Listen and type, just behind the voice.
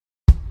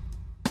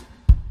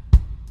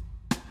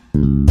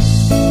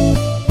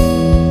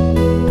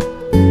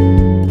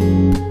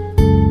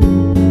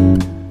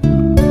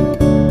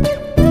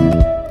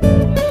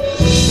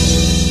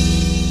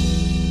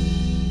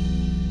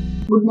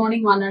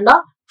morning, one and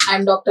all. I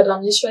am Dr.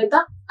 Ramya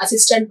Swetha,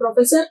 Assistant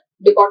Professor,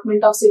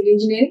 Department of Civil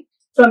Engineering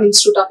from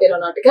Institute of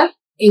Aeronautical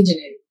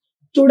Engineering.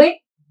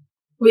 Today,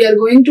 we are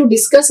going to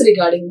discuss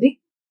regarding the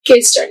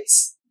case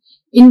studies.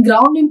 In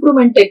ground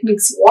improvement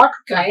techniques, what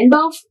kind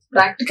of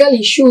practical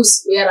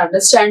issues we are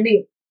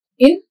understanding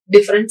in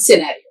different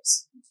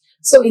scenarios.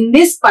 So, in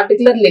this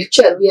particular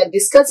lecture, we are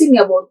discussing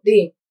about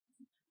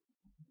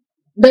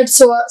that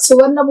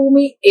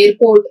Suvarnabhumi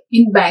airport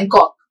in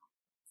Bangkok.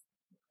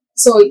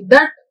 So,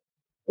 that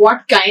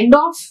what kind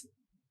of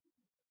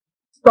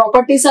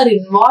properties are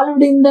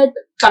involved in that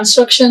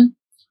construction,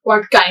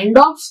 what kind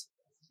of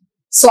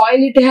soil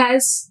it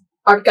has,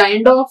 what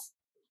kind of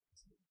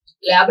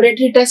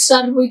laboratory tests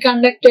are we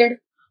conducted,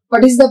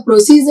 what is the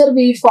procedure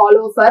we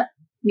follow for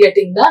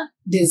getting the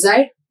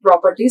desired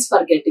properties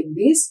for getting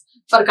these,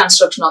 for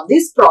construction of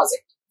this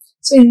project.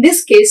 So, in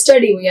this case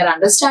study, we are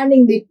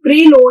understanding the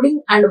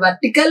pre-loading and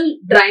vertical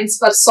drains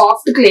for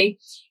soft clay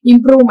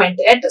improvement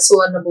at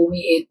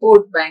Suvarnabhumi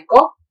Airport,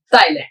 Bangkok,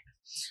 Thailand.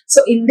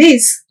 So, in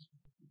this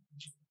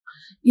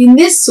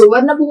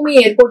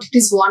Suvarnabhumi Airport, it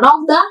is one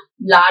of the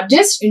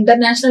largest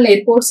international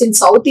airports in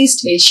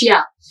Southeast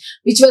Asia,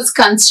 which was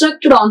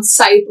constructed on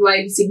site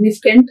while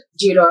significant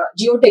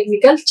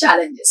geotechnical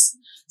challenges.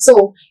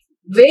 So,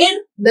 where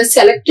they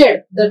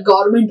selected the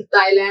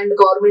Thailand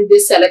government, they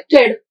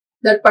selected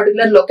that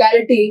particular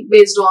locality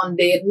based on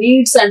their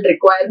needs and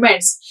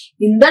requirements.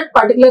 In that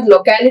particular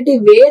locality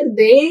where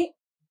they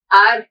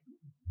are,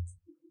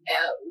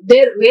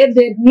 where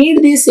they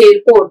need this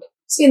airport,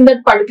 so in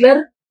that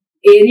particular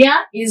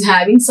area is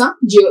having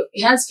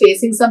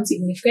facing some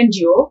significant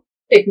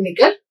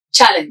geotechnical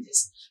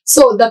challenges.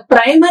 So, the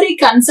primary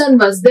concern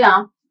was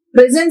the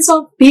presence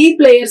of key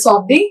players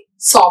of the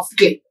soft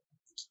clay.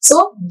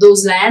 So,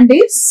 those land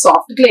is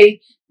soft clay,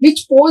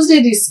 which posed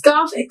a risk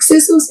of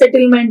excessive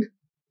settlement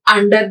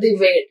under the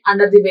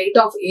weight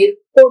of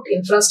airport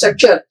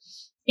infrastructure,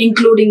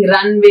 including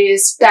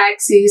runways,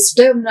 taxis,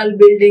 terminal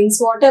buildings,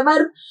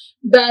 whatever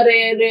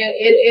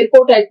the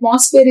airport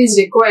atmosphere is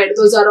required.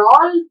 Those are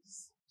all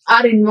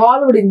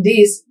involved in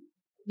this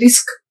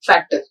risk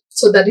factor.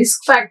 So, the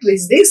risk factor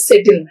is this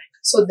settlement.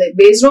 So,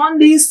 based on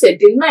this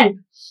settlement,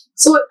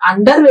 so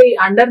under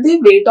the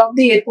weight of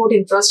the airport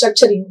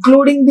infrastructure,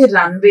 including the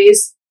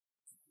runways,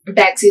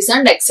 taxis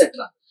and etc.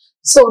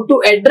 So,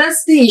 to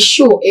address the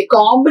issue, a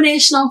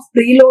combination of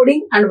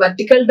preloading and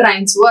vertical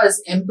drains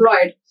was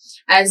employed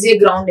as a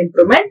ground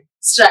improvement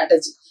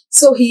strategy.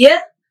 So, here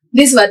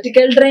these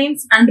vertical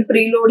drains and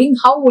preloading,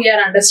 how we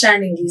are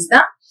understanding is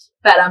the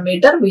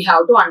parameter we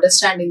have to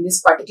understand in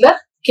this particular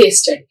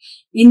case study.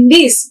 In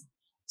this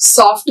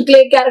soft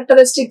clay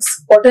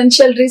characteristics,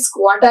 potential risk,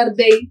 what are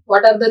they?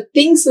 What are the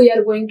things we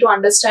are going to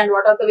understand?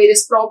 What are the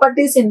various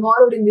properties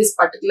involved in this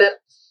particular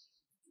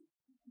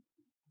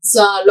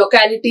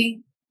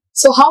locality?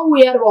 So, how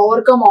we are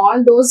overcome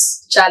all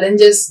those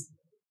challenges?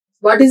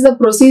 What is the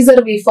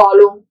procedure we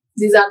follow?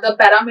 These are the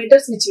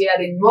parameters which we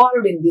are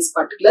involved in this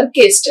particular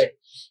case study.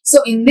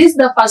 So, in this,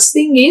 the first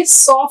thing is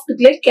soft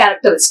clay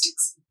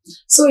characteristics.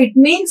 So, it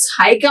means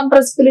high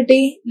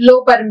compressibility,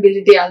 low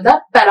permeability are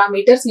the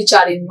parameters which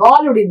are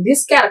involved in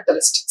these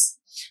characteristics.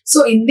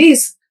 So, in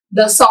this,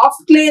 the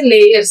soft clay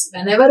layers,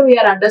 whenever we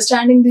are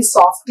understanding the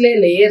soft clay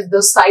layers,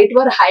 the site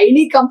were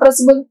highly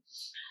compressible.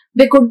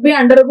 They could be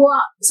undergo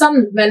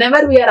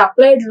whenever we are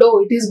applied low,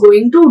 it is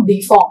going to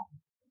deform.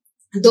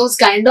 Those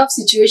kind of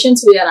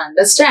situations we are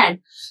understand.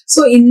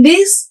 So, in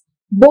this,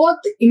 both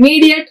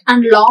immediate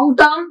and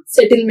long-term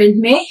settlement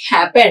may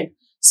happen.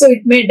 So, it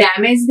may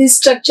damage the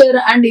structure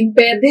and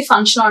impair the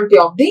functionality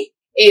of the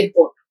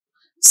airport.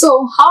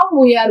 So, how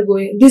we are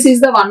going, this is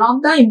the one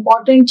of the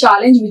important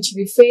challenge which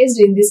we faced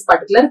in this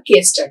particular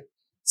case study,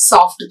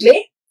 soft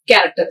clay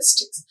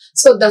characteristics.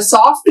 So, the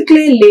soft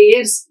clay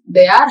layers,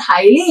 they are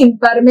highly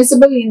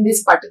impermeable in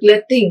this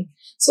particular thing.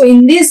 So,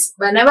 in this,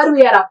 whenever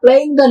we are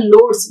applying the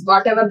loads,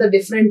 whatever the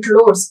different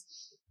loads,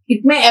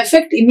 it may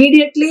affect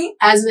immediately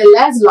as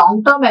well as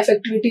long-term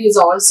effectivity is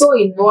also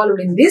involved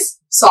in this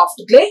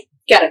soft clay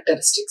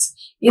characteristics.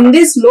 In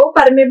this low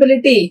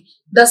permeability,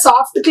 the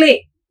soft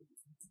clay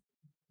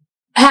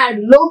had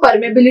low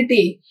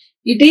permeability.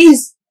 It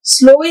is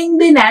slowing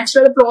the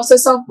natural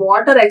process of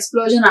water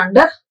explosion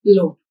under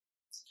load,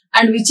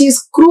 and which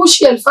is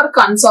crucial for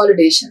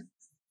consolidation.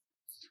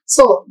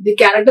 So, the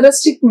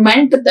characteristic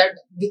meant that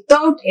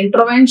without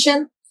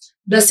intervention,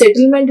 the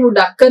settlement would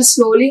occur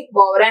slowly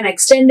over an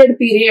extended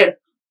period,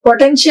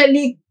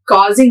 potentially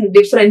causing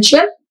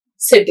differential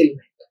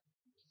settlement.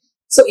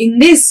 So, in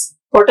this,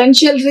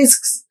 potential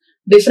risks,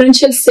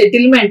 differential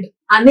settlement,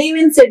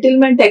 uneven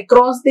settlement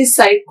across the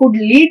site could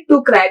lead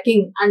to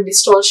cracking and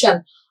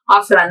distortion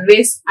of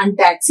runways and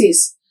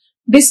taxis,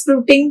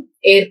 disrupting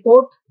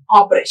airport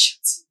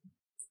operations.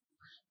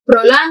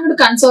 Prolonged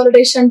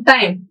consolidation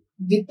time.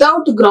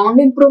 Without ground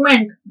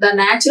improvement, the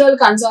natural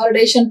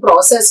consolidation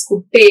process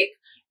could take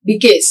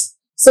decades,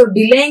 so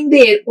delaying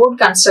the airport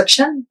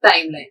construction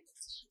timeline.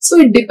 So,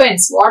 it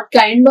depends what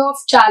kind of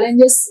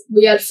challenges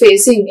we are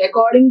facing.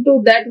 According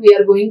to that, we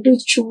are going to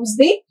choose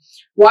the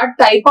What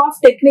type of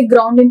technique,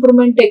 ground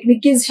improvement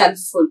technique is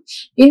helpful.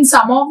 In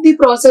some of the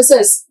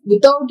processes,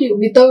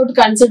 without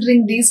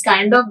considering these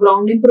kind of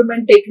ground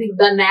improvement technique,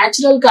 the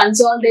natural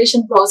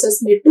consolidation process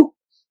may take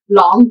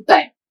long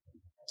time.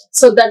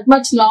 So that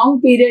much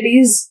long period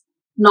is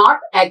not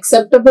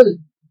acceptable.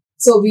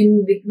 So we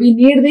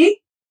need the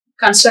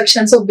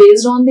construction. So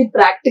based on the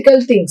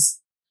practical things,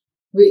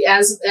 we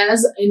as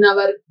in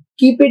our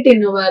keep it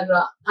in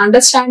our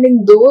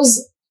understanding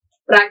those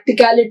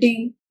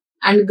practicality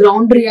and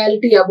ground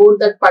reality about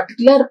that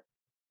particular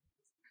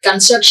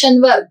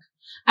construction work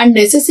and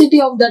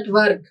necessity of that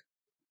work.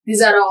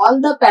 These are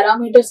all the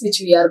parameters which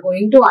we are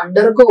going to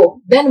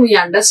undergo. Then we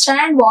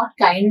understand what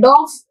kind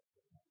of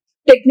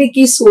technique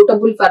is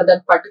suitable for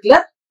that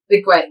particular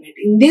requirement.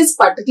 In this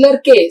particular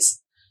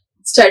case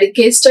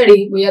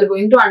study, we are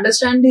going to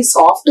understand the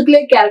soft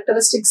clay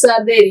characteristics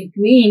are there. It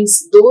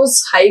means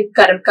those high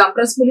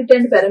compressibility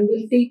and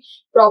permeability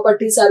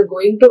properties are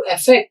going to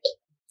affect.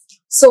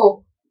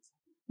 So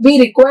we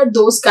require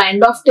those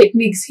kind of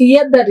techniques.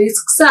 Here the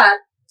risks are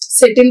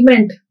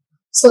settlement.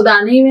 So the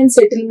uneven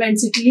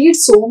settlements, it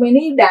leads so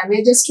many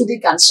damages to the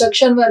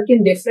construction work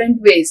in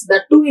different ways.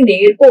 That too in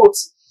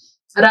airports,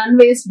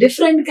 runways,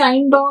 different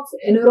kind of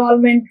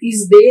environment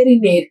is there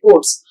in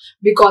airports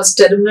because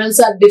terminals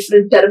are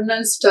different.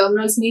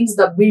 Terminals means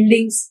the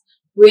buildings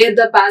where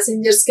the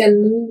passengers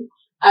can move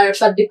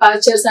for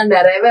departures and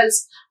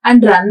arrivals,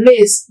 and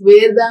runways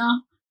where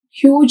the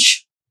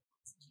huge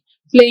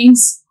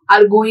planes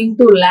are going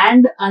to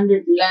land and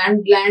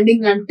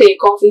landing and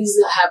takeoff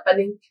is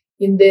happening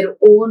in their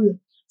own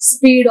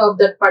speed of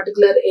that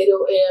particular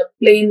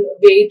plane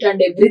weight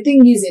and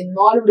everything is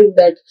involved in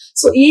that.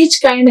 So each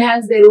kind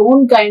has their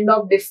own kind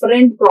of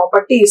different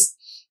properties.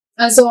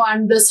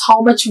 And this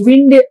how much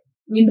wind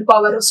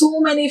power, so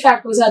many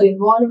factors are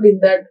involved in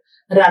that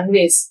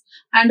runways.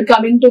 And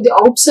coming to the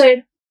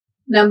outside,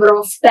 number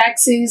of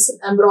taxis,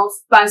 number of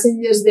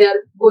passengers, they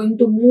are going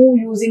to move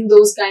using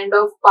those kind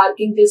of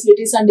parking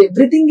facilities and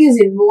everything is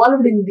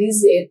involved in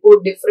this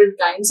airport. Different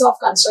kinds of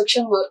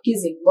construction work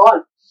is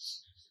involved.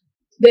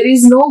 There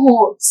is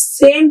no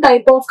same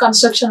type of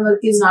construction work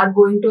is not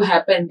going to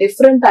happen.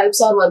 Different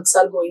types of works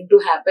are going to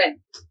happen.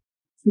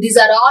 These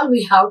are all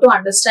we have to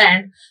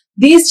understand.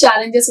 These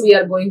challenges we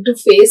are going to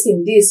face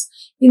in this.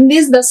 In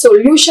this, the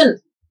solution.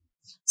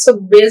 So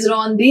based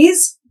on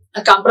these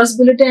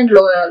compressibility and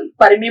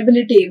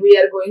permeability, we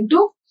are going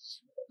to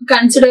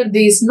consider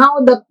these. Now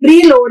the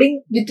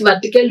preloading with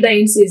vertical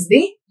drains is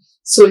the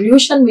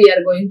solution we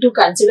are going to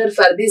consider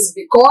for this,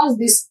 because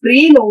this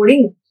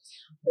preloading,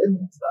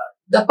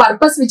 the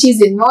purpose which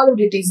is involved,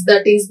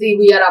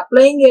 we are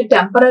applying a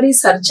temporary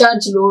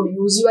surcharge load,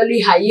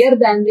 usually higher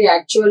than the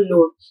actual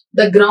load.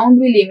 The ground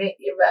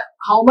will,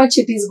 how much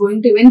it is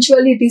going to,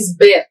 eventually it is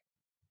bare.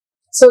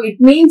 So it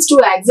means to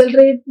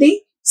accelerate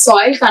the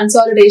soil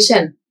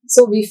consolidation.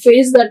 So we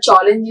face the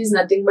challenge is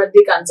nothing but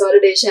the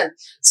consolidation.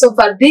 So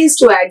for this,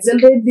 to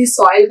accelerate the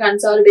soil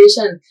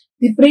consolidation,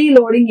 the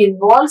preloading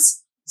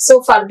involves,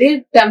 so for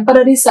the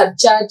temporary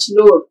surcharge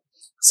load,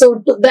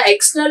 so the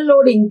external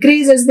load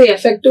increases the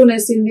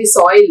effectiveness in the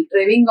soil,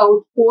 driving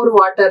out pore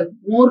water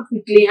more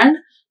quickly and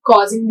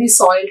causing the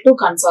soil to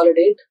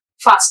consolidate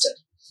faster.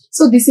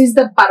 So this is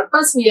the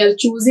purpose we are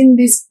choosing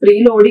this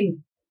preloading.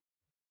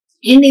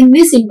 And in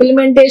this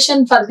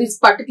implementation for this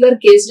particular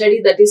case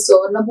study, that is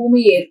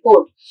Suvarnabhumi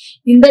Airport,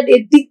 in that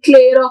a thick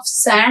layer of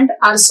sand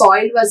or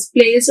soil was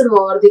placed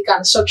over the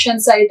construction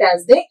site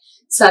as the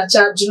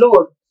surcharge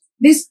load.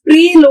 This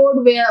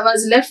preload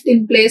was left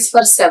in place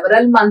for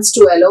several months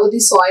to allow the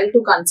soil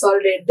to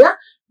consolidate the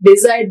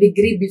desired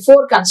degree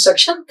before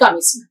construction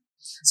commencement.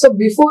 So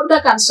before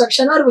the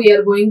construction, or we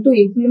are going to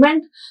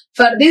implement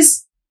for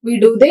this, we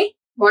do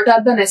what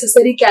are the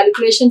necessary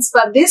calculations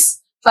for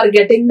this, for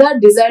getting the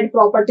desired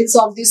properties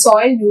of the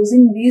soil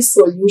using this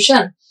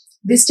solution.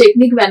 This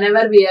technique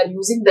whenever we are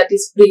using, that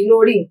is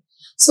preloading.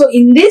 So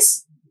in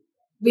this,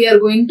 we are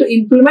going to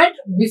implement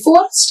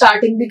before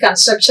starting the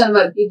construction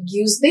work. It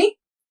gives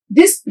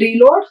this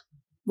preload.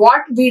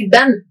 What we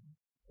done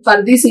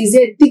for this is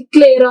a thick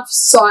layer of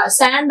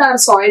sand or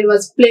soil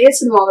was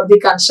placed over the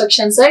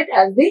construction site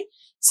as the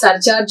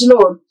surcharge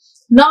load.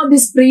 Now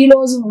this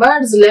preload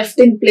was left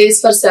in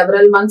place for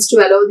several months to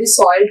allow the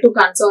soil to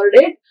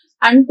consolidate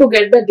and to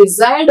get the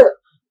desired,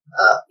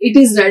 it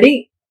is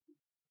ready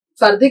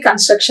for the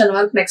construction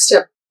work next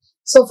step.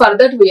 So for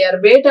that we are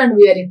wait and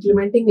we are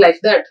implementing like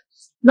that.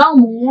 Now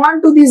move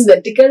on to these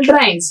vertical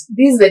drains.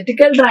 These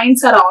vertical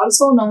drains are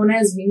also known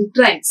as wing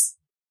drains.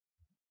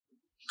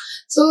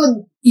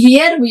 So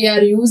here we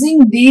are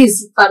using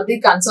these for the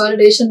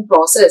consolidation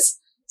process.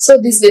 So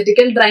these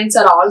vertical drains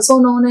are also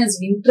known as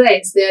wing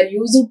drains. They are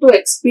used to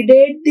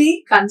expedite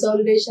the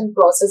consolidation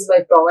process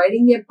by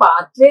providing a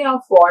pathway of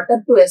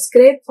water to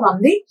escape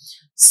from the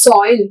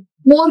soil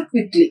more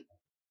quickly.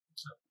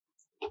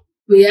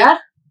 We are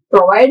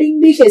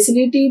providing the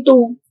facility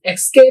to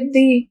escape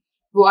the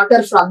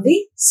water from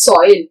the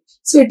soil.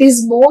 So it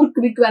is more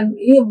quick when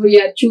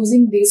we are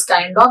choosing this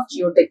kind of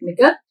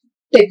geotechnical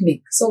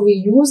technique. So we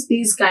use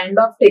this kind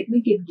of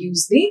technique. It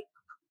gives the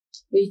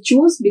We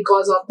choose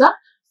because of the,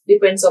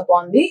 depends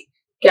upon the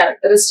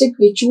characteristic,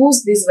 we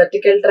choose this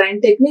vertical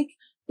drain technique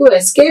to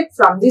escape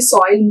from the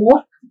soil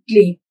more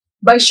quickly.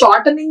 By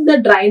shortening the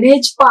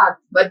drainage path,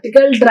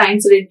 vertical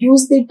drains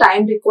reduce the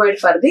time required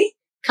for the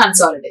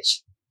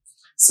consolidation.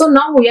 So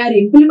now we are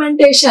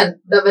implementation.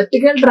 The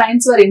vertical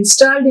drains were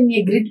installed in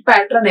a grid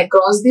pattern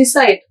across the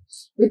site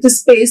with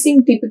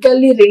spacing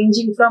typically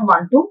ranging from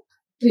 1 to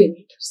 3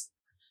 meters.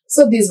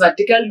 So these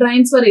vertical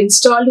drains were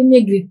installed in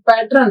a grid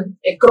pattern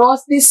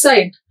across the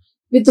site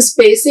with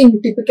spacing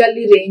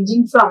typically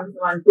ranging from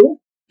 1 to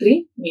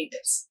 3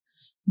 meters.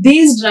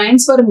 These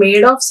drains were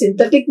made of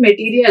synthetic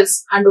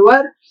materials and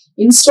were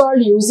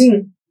installed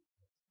using,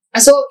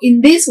 so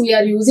in this we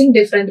are using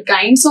different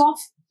kinds of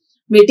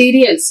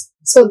materials.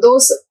 So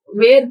those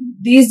where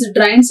these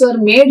drains were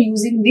made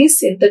using these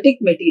synthetic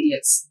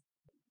materials.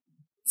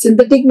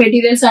 Synthetic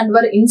materials and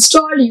were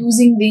installed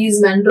using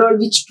these mandrel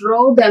which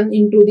drove them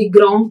into the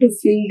ground to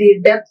fill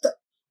the depth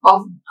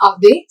of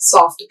the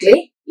soft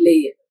clay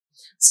layer.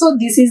 So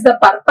this is the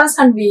purpose,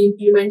 and we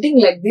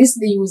implementing like this,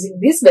 using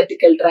these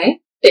vertical drain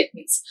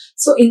techniques.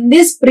 So in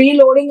this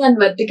preloading and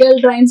vertical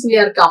drains we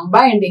are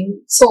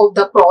combining. So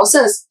the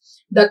process,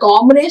 the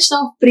combination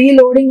of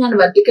preloading and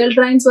vertical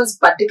drains was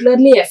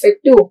particularly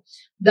effective.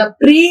 The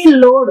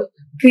preload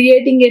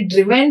creating a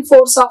driven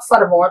force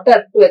for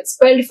water to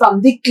expel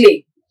from the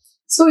clay.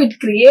 So it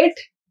create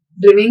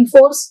driving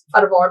force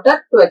for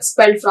water to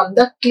expel from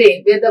the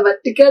clay, where the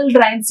vertical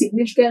drain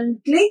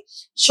significantly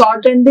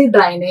shortened the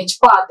drainage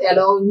path,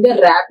 allowing the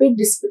rapid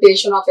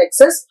dissipation of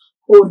excess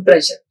pore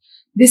pressure.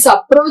 This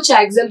approach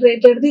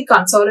accelerated the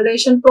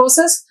consolidation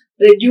process,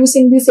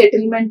 reducing the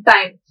settlement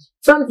time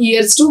from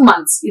years to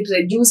months. It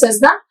reduces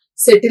the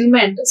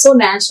settlement. So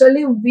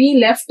naturally we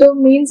left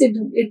means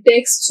it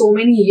takes so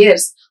many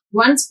years.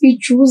 Once we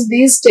choose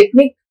this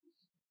technique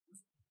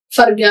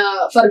for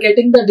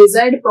getting the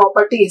desired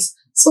properties,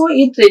 so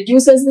it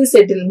reduces the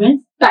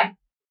settlement time.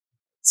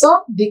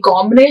 So the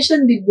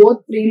combination, the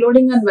both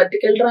preloading and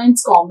vertical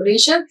drains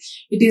combination,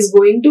 it is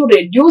going to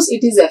reduce,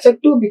 it is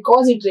effective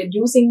because it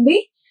reducing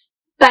the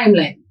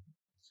timeline.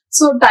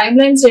 So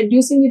timelines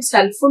reducing, it's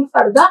helpful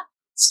for the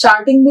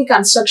starting the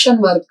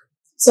construction work.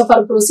 So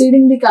for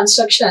proceeding the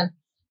construction,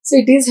 so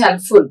it is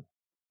helpful.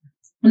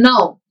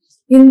 Now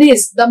in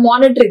this, the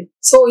monitoring.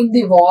 So in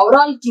the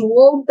overall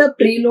throughout the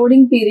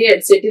preloading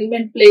period,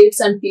 settlement plates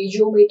and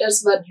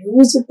piezometers were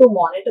used to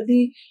monitor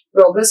the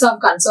progress of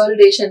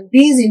consolidation.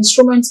 These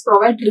instruments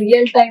provide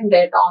real-time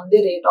data on the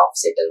rate of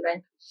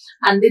settlement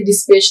and the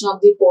dissipation of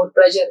the pore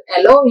pressure,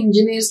 allow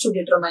engineers to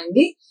determine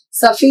the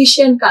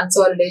sufficient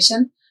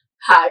consolidation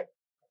had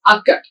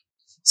occurred.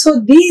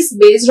 So these,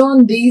 based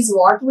on these,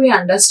 what we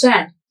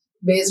understand,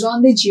 based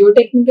on the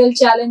geotechnical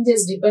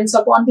challenges, depends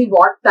upon the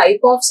what type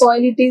of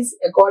soil it is,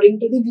 according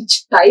to the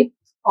which type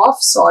of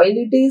soil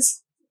it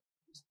is,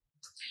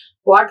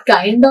 what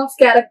kind of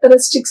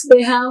characteristics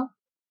they have,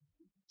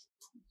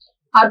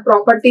 or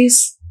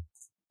properties,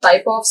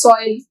 type of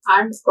soil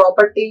and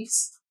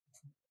properties,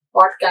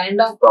 what kind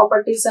of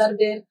properties are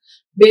there.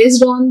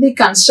 Based on the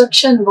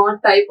construction,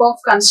 what type of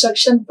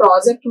construction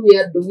project we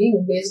are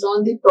doing, based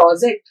on the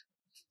project,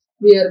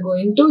 we are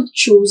going to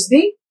choose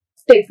the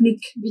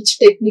technique, which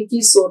technique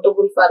is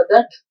suitable for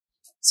that.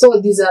 So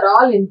these are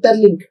all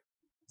interlinked.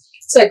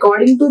 So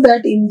according to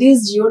that, in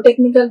these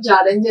geotechnical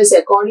challenges,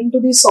 according to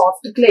the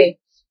soft clay,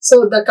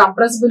 so the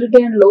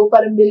compressibility and low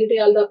permeability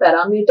are the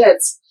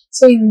parameters.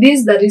 So in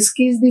this, the risk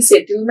is the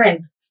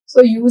settlement.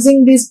 So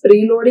using this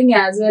preloading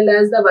as well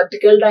as the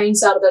vertical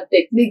drains are the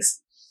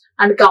techniques,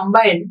 and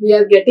combined we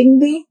are getting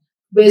the,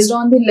 based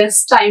on the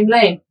less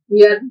timeline,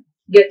 we are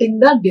getting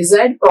the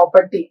desired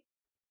property.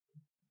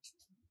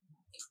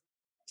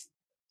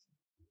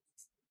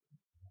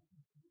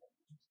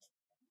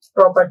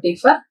 Property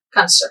for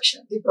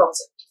construction, the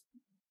project.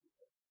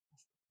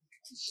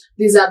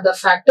 These are the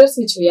factors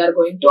which we are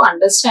going to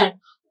understand.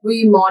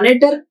 We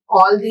monitor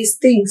all these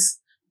things.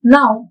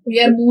 Now we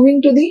are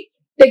moving to the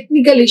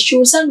technical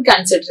issues and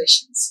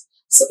considerations.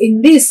 So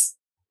in this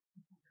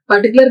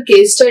particular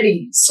case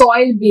study,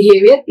 soil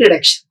behavior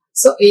prediction.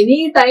 So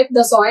any type,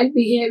 the soil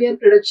behavior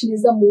prediction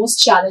is the most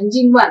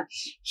challenging one.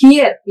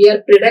 Here we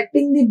are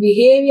predicting the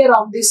behavior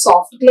of the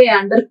soft clay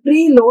under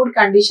preload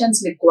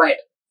conditions required.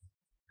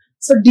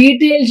 So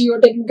detailed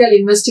geotechnical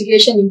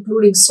investigation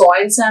including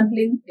soil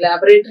sampling,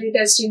 laboratory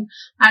testing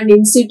and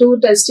in situ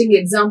testing,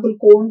 example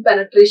cone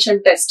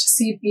penetration test,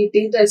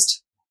 CPT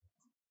test.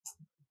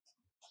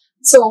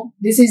 So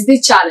this is the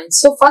challenge.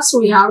 So first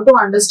we have to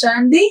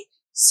understand the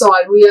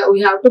soil.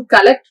 We have to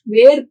collect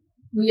where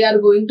we are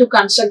going to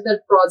construct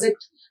that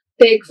project,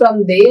 take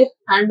from there,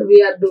 and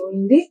we are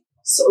doing the,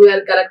 so we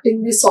are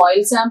collecting the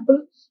soil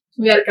sample.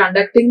 We are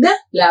conducting the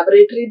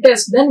laboratory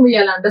test. Then we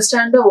will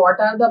understand the what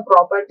are the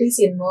properties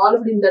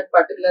involved in that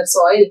particular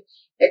soil.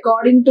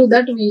 According to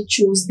that, we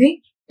choose the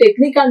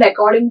technique, and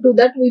according to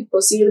that, we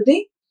proceed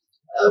the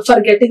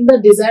for getting the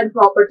desired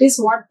properties.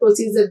 What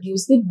procedure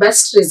gives the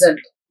best result?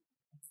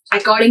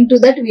 According to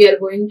that, we are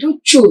going to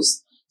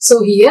choose.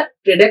 So here,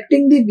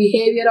 predicting the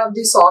behavior of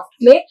the soft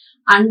clay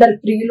under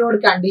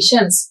preload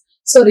conditions.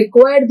 So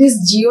required this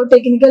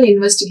geotechnical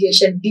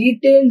investigation.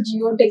 Detailed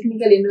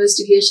geotechnical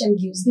investigation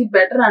gives the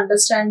better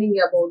understanding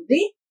about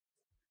the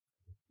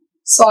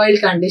soil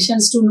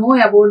conditions to know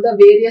about the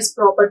various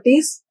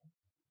properties.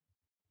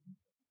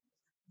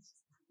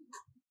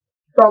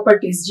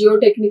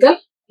 Geotechnical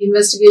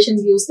investigation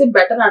gives the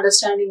better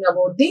understanding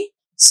about the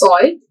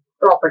soil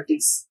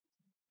properties.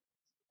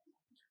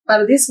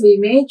 For this, we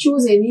may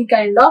choose any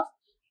kind of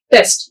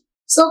test.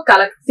 So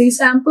collect the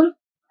sample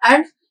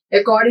and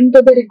according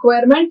to the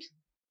requirement,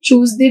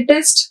 choose the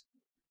test.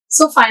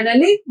 So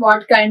finally,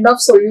 what kind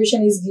of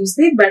solution is gives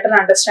the better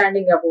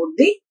understanding about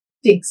the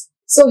things.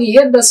 So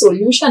here the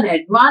solution,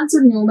 advanced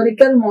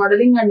numerical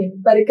modeling and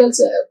empirical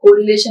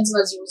correlations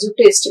was used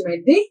to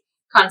estimate the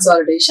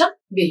consolidation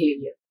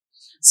behavior.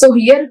 So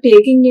here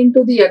taking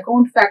into the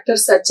account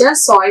factors such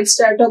as soil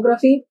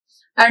stratigraphy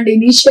and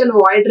initial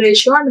void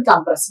ratio and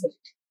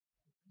compressibility.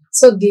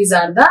 So these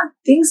are the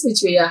things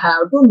which we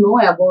have to know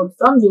about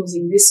from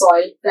using the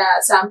soil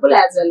sample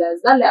as well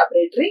as the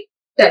laboratory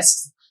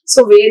tests.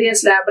 So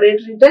various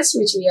laboratory tests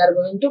which we are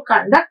going to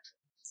conduct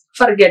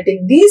for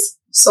getting these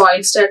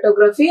soil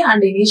stratigraphy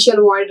and initial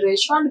void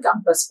ratio and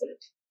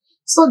compressibility.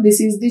 So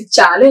this is the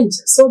challenge.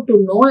 So to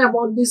know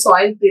about the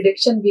soil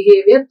prediction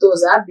behavior,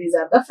 these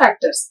are the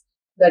factors.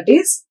 That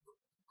is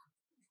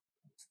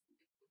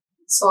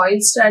soil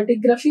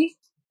stratigraphy,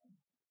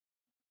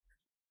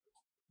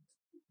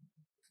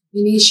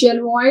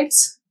 initial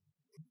voids,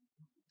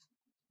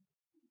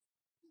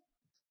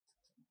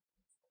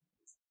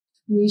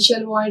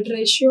 initial void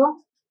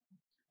ratio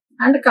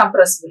and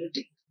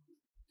compressibility.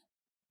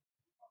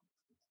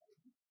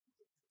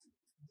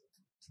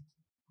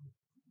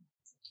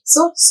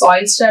 So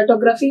soil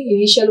stratigraphy,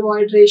 initial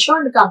void ratio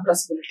and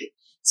compressibility.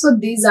 So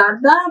these are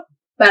the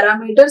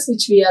parameters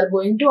which we are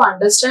going to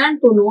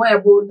understand to know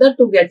about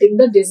to getting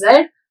the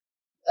desired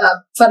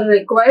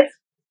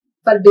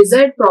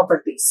desired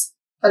properties.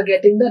 For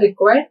getting the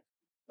required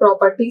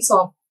properties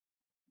of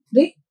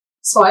the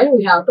soil,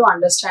 we have to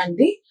understand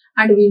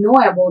and we know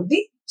about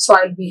the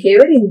soil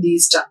behavior in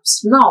these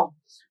terms. Now,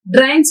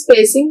 drain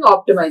spacing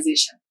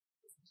optimization.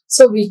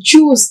 So we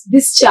choose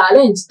this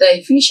challenge, the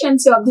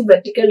efficiency of the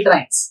vertical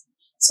drains.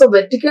 So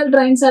vertical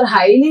drains are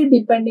highly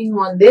depending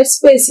on their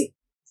spacing.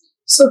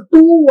 So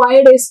too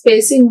wide a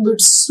spacing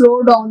would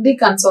slow down the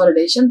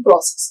consolidation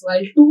process,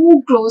 while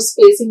too close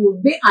spacing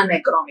would be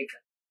uneconomical.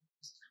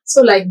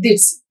 So like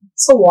this.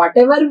 So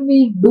whatever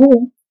we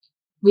do,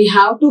 we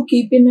have to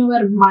keep in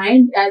our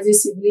mind as a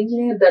civil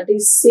engineer that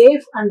is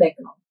safe and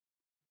economical.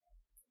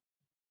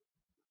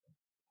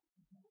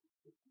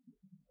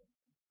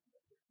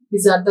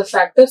 These are the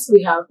factors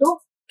we have to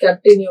keep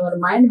in your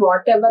mind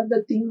whatever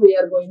the thing we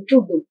are going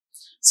to do.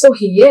 So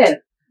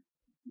here,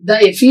 the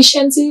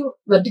efficiency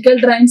vertical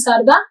drains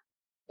are the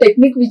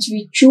technique which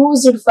we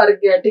choose for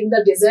getting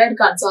the desired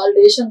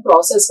consolidation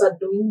process, for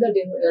doing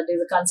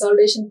the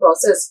consolidation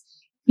process.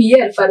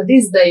 Here for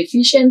this, the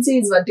efficiency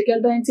is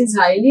vertical drains is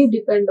highly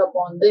depend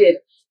upon their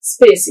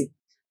spacing.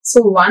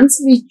 So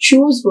once we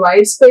choose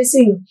wide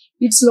spacing,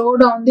 it slows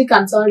down the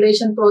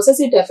consolidation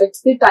process. It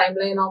affects the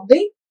timeline of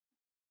the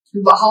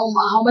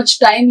how much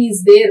time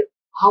is there,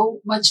 how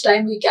much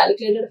time we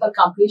calculated for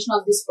completion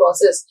of this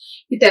process.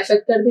 It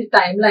affected the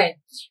timeline.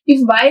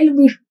 If while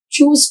we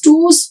choose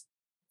too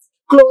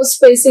close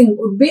spacing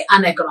would be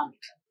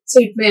uneconomical. So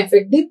it may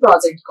affect the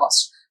project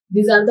cost.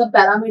 These are the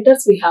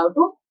parameters we have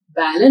to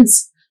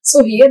balance.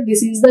 So here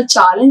this is the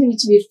challenge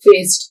which we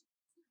faced.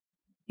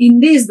 In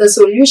this, the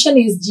solution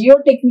is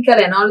geotechnical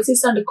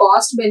analysis and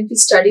cost benefit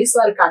studies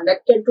were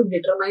conducted to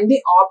determine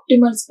the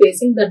optimal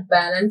spacing that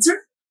balanced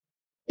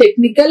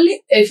technical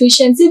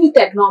efficiency with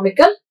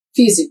economical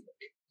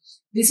feasibility.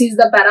 This is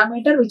the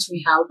parameter which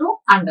we have to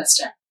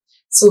understand.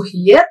 So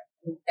here,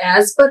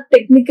 as per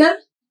technically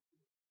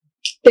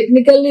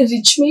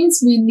rich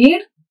means we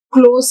need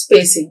close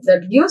spacing.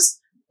 That gives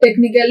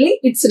technically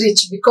it's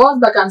rich because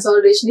the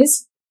consolidation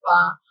is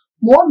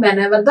more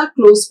whenever the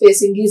close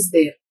spacing is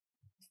there.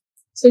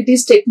 So it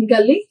is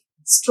technically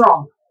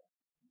strong.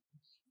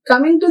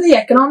 Coming to the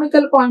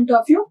economical point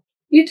of view,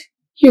 it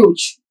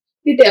huge.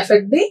 It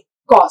affects the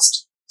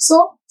cost.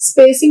 So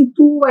spacing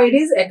too wide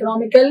is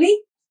economically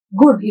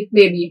good, it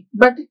may be,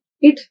 but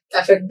it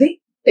affects the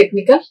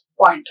technical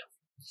point of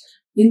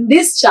view. In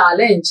this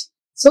challenge,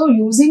 so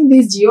using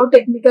these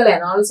geotechnical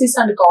analysis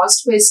and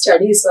cost-based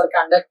studies were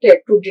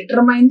conducted to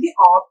determine the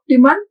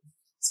optimal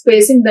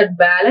spacing that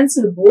balanced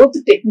both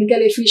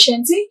technical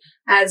efficiency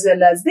as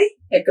well as the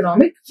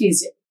economic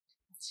feasibility.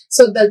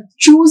 So the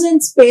chosen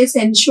space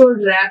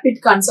ensured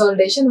rapid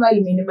consolidation while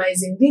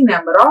minimizing the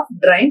number of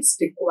drains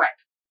required.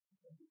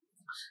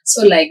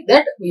 So like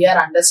that we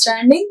are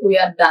understanding, we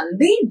are done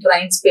the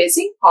drain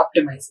spacing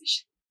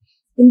optimization.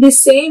 In the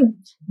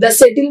same, the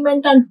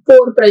settlement and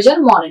pore pressure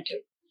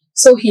monitoring.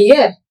 So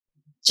here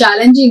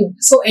challenging,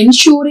 so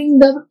ensuring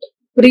the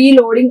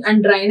Pre-loading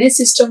and drainage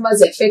system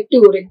was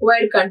effective,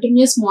 required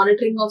continuous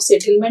monitoring of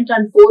settlement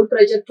and pore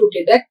pressure to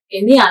detect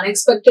any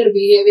unexpected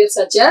behavior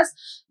such as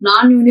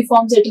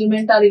non-uniform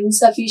settlement or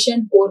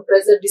insufficient pore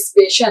pressure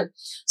dissipation.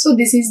 So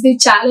this is the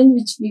challenge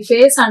which we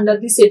face under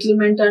the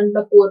settlement and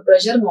the pore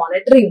pressure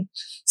monitoring.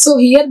 So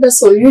here the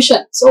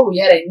solution. So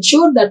we are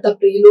ensured that the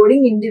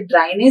preloading in the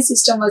drainage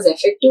system was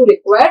effective,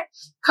 required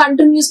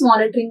continuous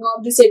monitoring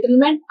of the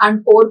settlement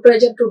and pore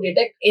pressure to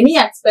detect any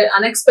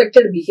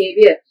unexpected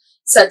behavior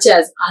such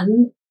as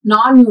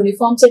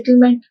non-uniform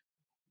settlement.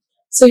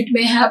 So it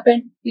may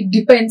happen, it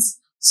depends.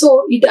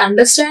 So it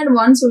understand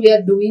once we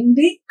are doing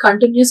the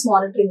continuous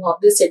monitoring of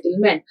the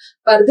settlement.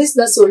 For this,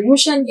 the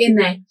solution in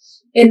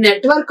a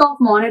network of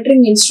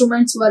monitoring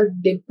instruments were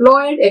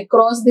deployed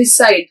across the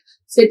site.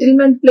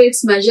 Settlement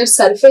plates measure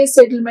surface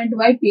settlement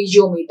by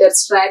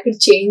piezometers, track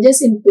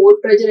changes in pore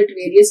pressure at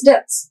various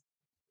depths.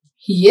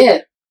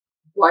 Here,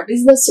 what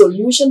is the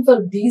solution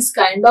for these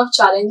kind of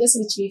challenges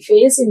which we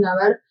face in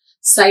our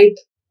site?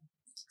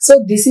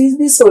 So this is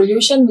the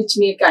solution which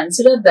we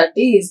consider, that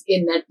is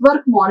a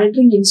network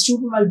monitoring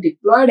instrument was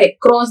deployed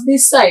across the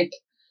site.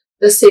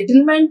 The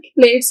settlement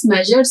plates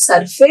measure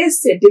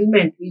surface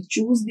settlement. We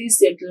choose these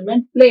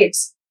settlement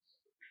plates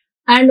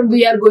and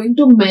we are going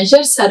to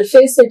measure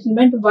surface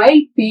settlement while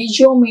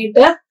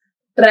piezometer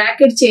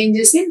tracked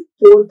changes in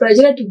pore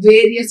pressure at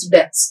various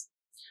depths.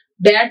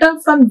 Data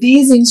from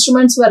these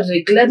instruments were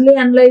regularly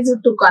analyzed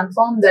to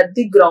confirm that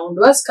the ground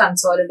was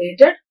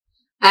consolidated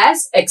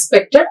as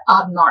expected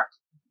or not.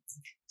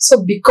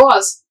 So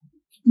because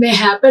it may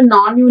happen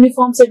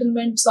non-uniform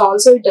settlements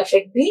also, it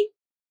affect the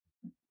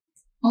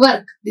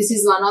work. This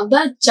is one of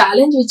the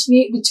challenge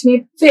which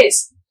may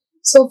face.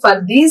 So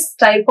for these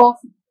type of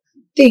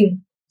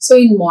thing, so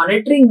in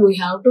monitoring we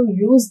have to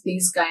use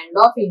these kind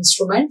of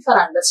instrument for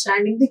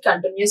understanding the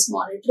continuous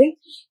monitoring,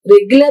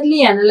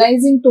 regularly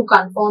analyzing to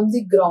confirm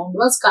the ground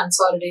was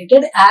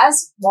consolidated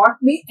as what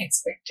we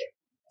expected.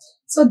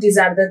 So these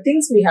are the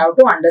things we have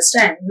to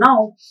understand.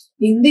 Now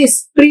in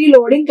this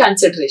preloading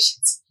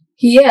considerations.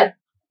 Here,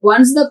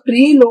 once the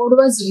preload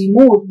was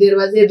removed, there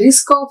was a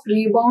risk of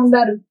rebound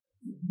or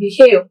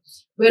behave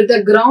where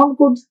the ground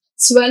could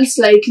swell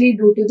slightly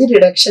due to the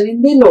reduction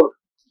in the load.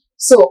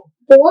 So,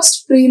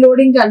 post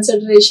preloading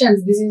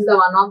considerations, this is the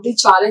one of the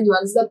challenge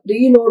once the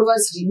preload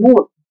was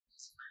removed.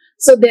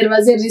 So, there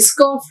was a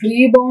risk of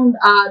rebound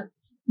or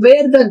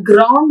where the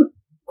ground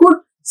could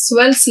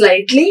swell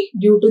slightly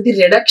due to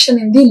the reduction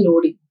in the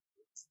loading.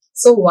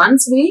 So,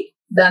 once we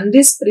done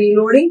this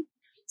preloading,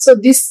 so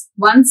this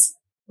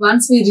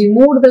once we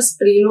removed this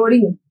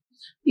preloading,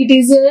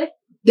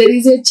 there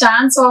is a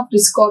chance of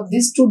risk of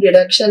this to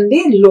reduction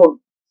the load.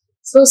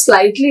 So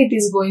slightly it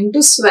is going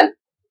to swell.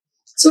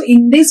 So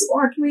in this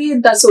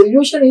the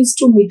solution is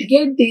to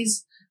mitigate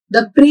this.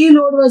 The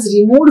preload was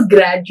removed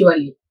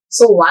gradually.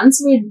 So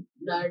once we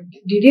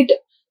did it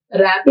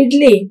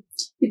rapidly,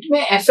 it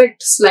may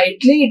affect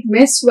slightly, it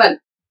may swell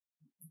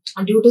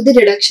due to the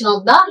reduction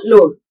of the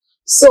load.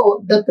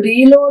 So, the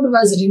preload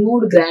was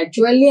removed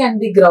gradually and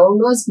the ground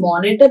was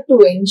monitored to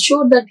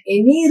ensure that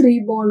any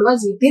rebound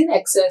was within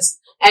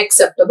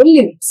acceptable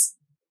limits.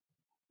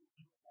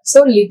 So,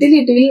 little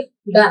it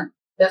will done.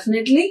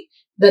 Definitely,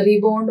 the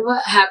rebound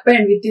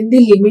happened within the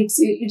limits.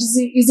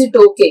 Is it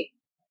okay?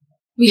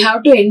 We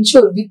have to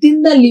ensure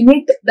within the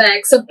limit, the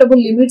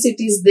acceptable limits, it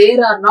is there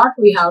or not,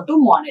 we have to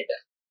monitor.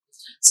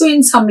 So,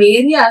 in some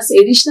areas,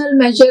 additional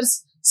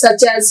measures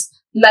such as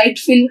light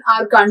fill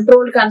or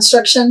controlled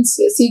construction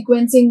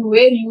sequencing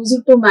were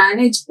used to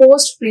manage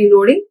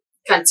post-preloading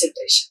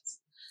considerations.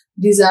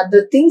 These are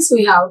the things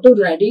we have to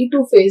ready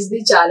to face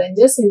the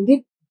challenges in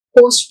the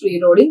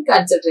post-preloading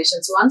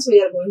considerations. Once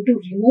we are going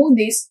to remove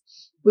this,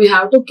 we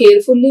have to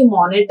carefully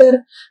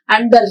monitor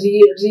and the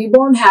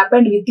rebound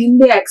happened within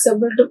the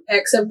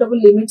acceptable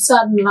limits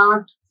or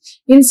not.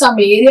 In some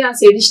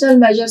areas, additional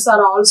measures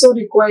are also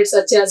required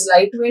such as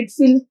lightweight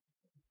fill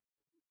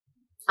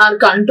or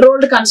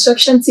controlled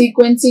construction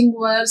sequencing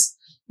was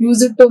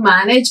used to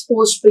manage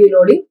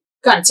post-preloading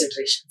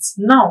considerations.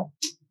 Now,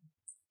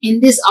 in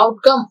this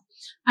outcome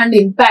and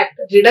impact,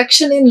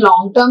 reduction in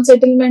long-term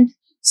settlement,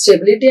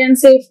 stability and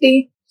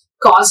safety,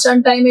 cost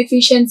and time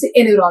efficiency,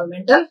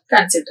 environmental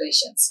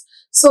considerations.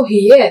 So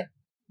here,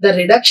 the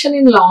reduction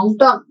in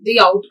long-term, the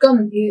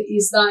outcome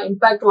is the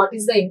impact. What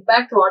is the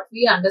impact? What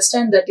we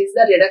understand, that is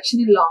the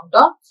reduction in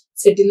long-term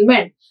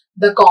settlement.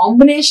 The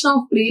combination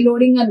of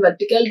preloading and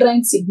vertical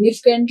drain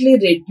significantly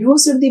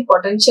reduced the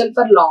potential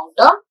for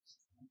long-term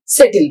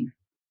settlement.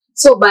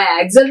 So, by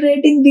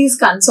accelerating this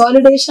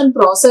consolidation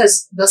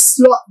process, the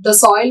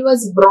soil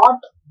was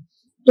brought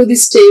to the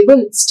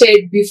stable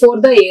state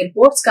before the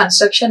airport's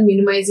construction,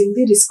 minimizing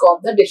the risk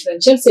of the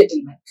differential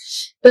settlement.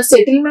 The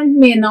settlement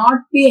may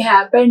not be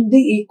happened the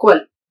equal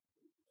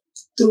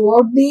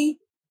throughout the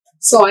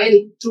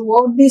soil,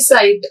 throughout the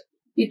site.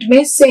 It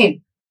may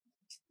same.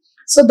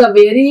 So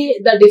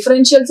the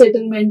differential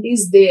settlement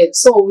is there.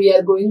 So we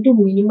are going to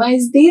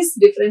minimize this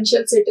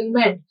differential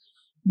settlement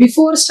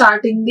before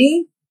starting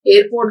the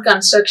airport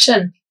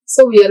construction.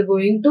 So we are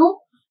going to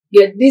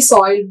get the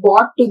soil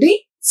brought to the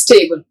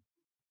stable.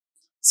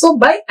 So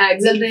by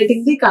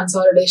accelerating the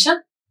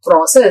consolidation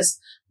process,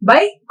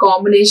 by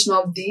combination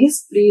of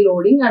these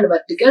preloading and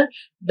vertical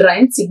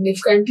drains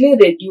significantly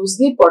reduce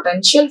the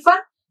potential for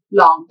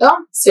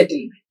long-term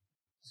settlement.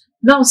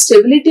 Now,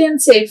 stability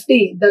and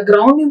safety. The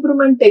ground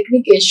improvement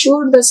technique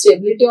assured the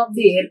stability of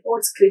the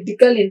airport's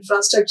critical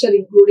infrastructure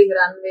including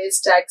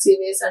runways,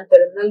 taxiways and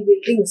terminal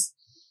buildings.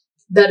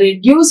 The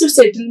reduced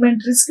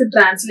settlement risk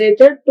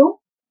translated to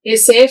a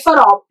safer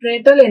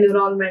operational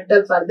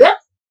environmental for the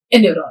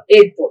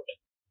airport.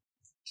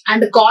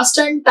 And cost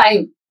and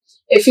time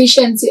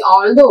efficiency.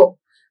 Although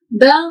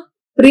the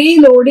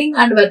preloading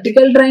and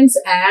vertical drains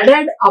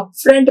added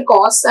upfront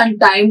costs and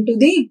time to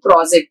the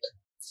project,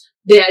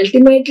 they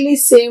ultimately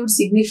saved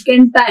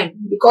significant time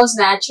because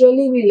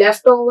naturally we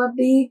left over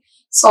the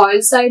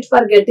soil site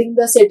for getting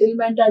the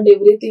settlement and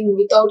everything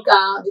without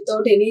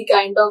any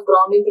kind of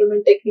ground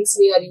improvement techniques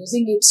we are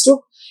using.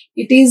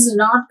 It is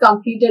not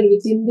completed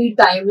within the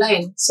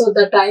timeline. So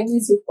the time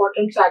is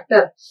important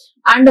factor.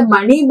 And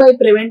money by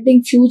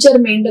preventing future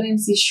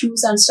maintenance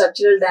issues and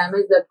structural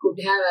damage that could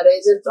have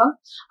arisen from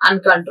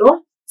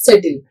uncontrolled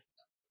settlement.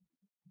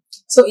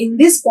 So in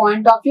this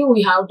point of view,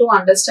 we have to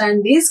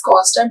understand this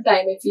cost and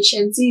time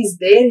efficiency is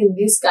there in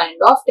this kind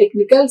of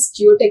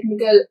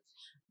geotechnical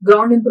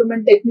ground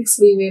improvement techniques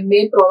we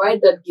may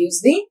provide that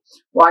gives the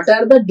what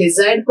are the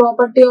desired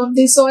property of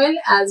the soil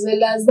as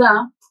well as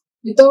the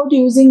without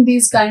using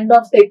these kind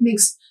of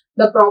techniques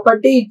the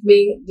property it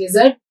may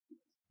desired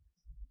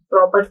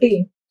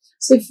property.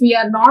 So if we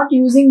are not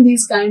using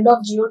these kind of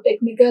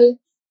geotechnical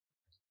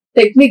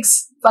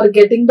techniques for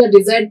getting the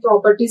desired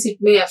properties, it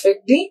may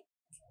affect the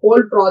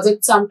whole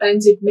project.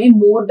 Sometimes it may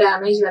more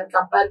damage when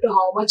compared to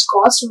how much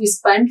cost we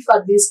spent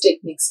for these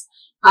techniques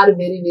are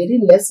very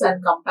less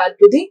when compared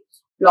to the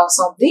loss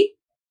of the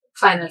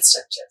final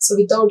structure. So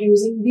without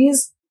using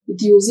these,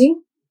 with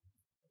using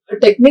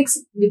techniques,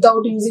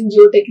 without using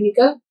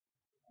geotechnical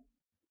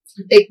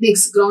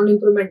techniques, ground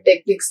improvement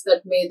techniques,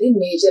 that made the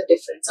major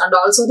difference. And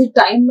also the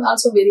time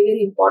also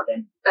very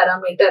important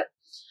parameter.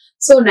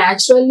 So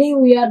naturally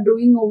we are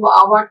doing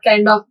what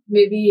kind of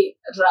maybe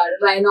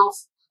drain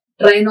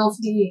of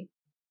the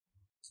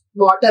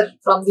water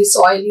from the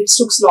soil. It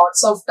took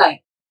lots of time.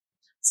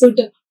 So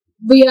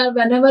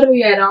whenever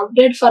we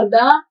adopted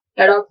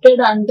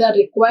and the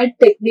required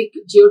technique,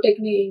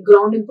 geotechnique,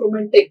 ground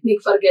improvement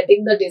technique for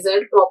getting the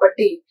desired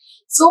property.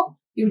 So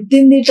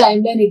within the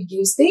timeline, it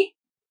gives the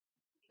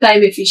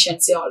time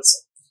efficiency also.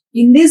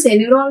 In this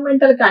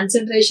environmental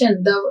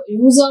consideration, the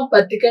use of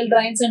vertical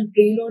drains and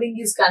preloading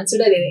is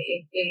considered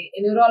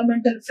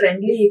environmental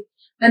friendly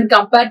when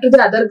compared to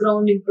the other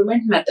ground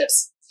improvement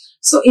methods.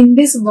 So in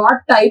this,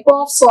 what type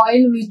of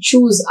soil we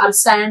choose, or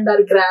sand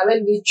or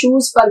gravel we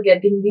choose for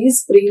getting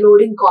this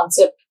preloading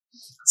concept.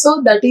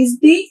 So that is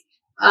the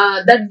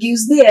that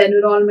gives the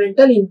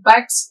environmental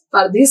impacts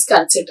for these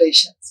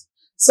considerations.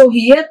 So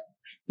here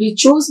we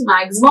choose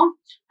maximum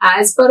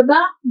as per the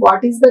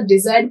what is the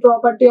desired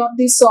property of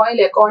the soil.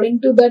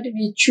 According to that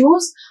we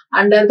choose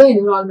under the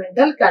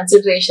environmental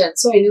consideration.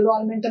 So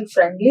environmental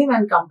friendly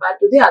when compared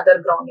to the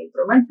other ground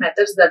improvement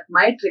methods that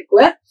might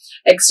require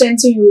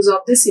extensive use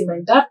of the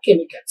cement or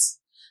chemicals.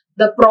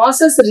 The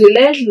process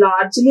relied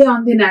largely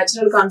on the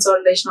natural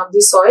consolidation of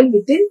the soil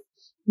within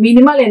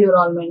minimal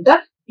environmental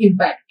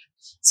impact.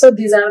 So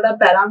these are the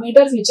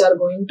parameters which are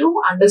going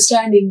to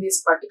understand in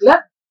this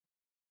particular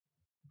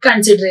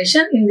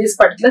consideration, in this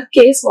particular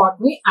case what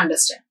we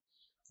understand.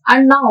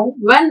 And now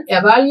when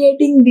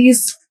evaluating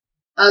these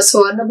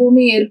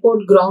Suvarnabhumi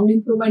Airport ground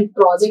improvement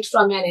project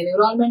from an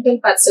environmental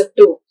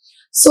perspective,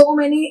 so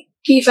many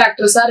key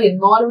factors are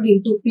involved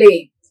into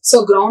play.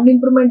 So ground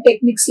improvement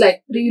techniques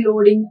like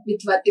preloading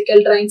with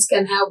vertical drains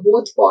can have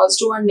both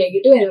positive and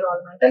negative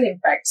environmental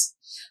impacts.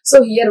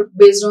 So here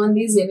based on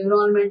these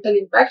environmental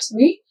impacts,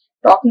 we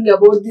talking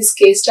about this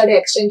case study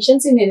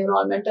extensions in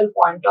environmental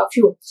point of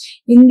view.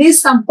 In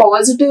this, some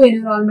positive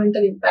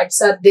environmental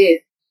impacts are there.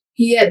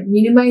 Here,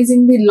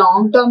 minimizing the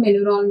long-term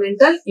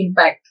environmental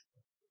impact.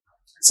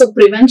 So,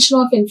 prevention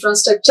of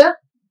infrastructure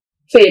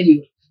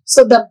failure.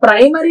 So, the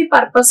primary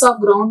purpose of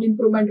ground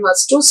improvement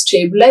was to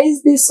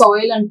stabilize the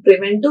soil and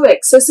prevent to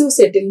excessive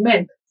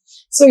settlement.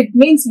 So, it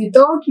means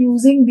without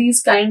using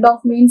these kind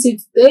of means,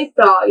 it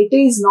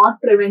is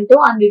not preventive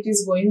and it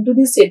is going to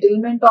the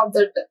settlement of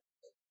that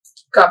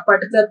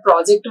particular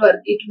project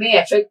work. It may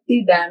affect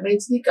the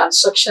damage the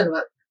construction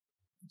work.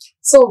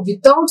 So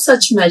without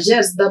such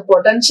measures, the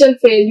potential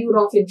failure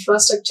of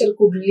infrastructure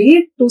could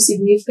lead to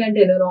significant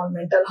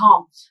environmental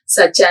harm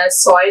such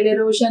as soil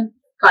erosion,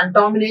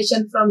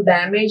 contamination from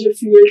damaged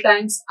fuel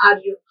tanks or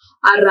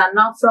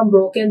runoff from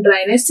broken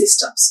drainage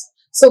systems.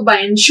 So by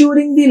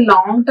ensuring the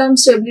long-term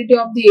stability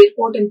of the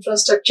airport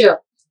infrastructure,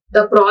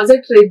 the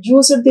project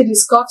reduced the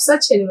risk of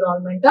such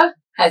environmental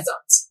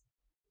hazards.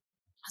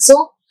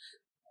 So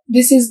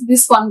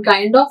this one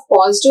kind of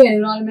positive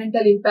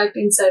environmental impact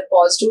inside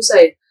positive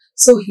side.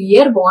 So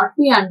here what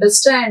we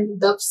understand,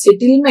 the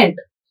settlement.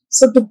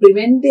 So to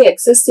prevent the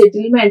excess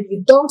settlement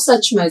without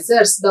such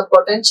measures, the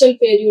potential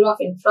failure of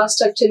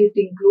infrastructure, it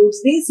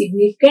includes the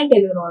significant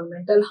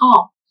environmental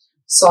harm.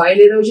 Soil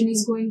erosion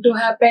is going to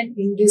happen.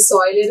 In this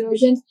soil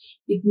erosion,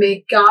 it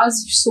may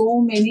cause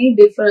so many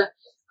different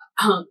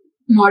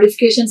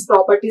modifications,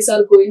 properties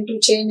are going to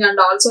change, and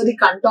also the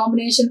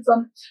contamination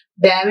from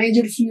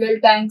damaged fuel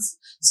tanks.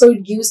 So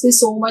it gives the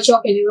so much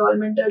of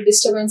environmental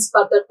disturbance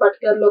for that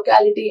particular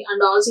locality,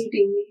 and also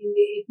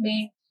it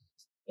may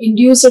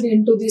induce it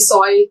into the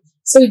soil.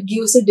 So it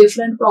gives the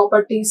different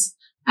properties,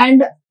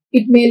 and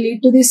it may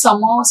lead to the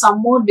some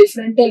more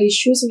differential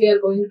issues we are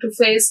going to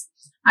face,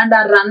 and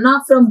a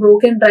runoff from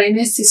broken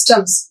drainage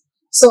systems.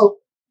 So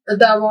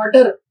the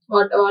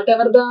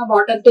whatever the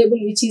water table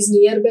which is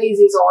nearby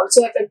is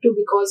also effective,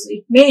 because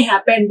it may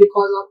happen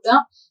because of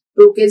the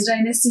broken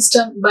drainage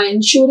system. By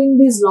ensuring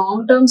this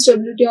long-term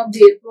stability of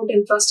the airport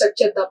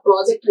infrastructure, the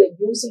project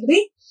reduced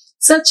the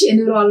such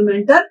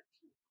environmental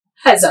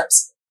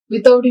hazards.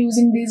 Without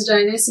using these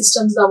drainage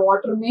systems, the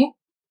water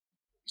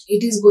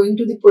it is going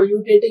to be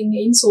polluted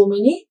in so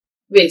many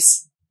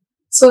ways.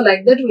 So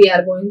like that, we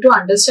are going to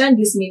understand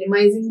this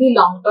minimizing the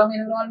long-term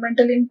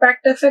environmental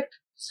impact effect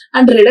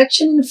and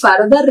reduction in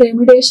further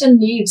remediation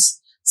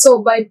needs.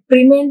 So by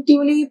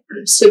preventively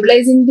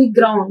stabilizing the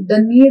ground, the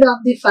need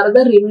of the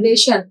further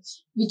remediation,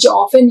 which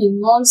often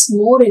involves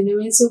more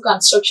invasive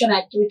construction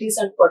activities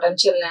and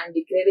potential land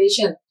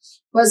degradation,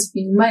 was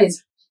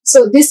minimized.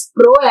 So this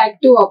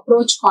proactive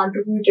approach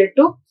contributed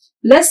to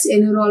less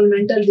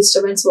environmental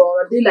disturbance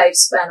over the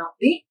lifespan of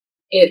the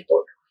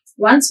airport.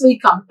 Once we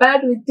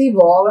compared with the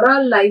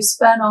overall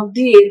lifespan of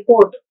the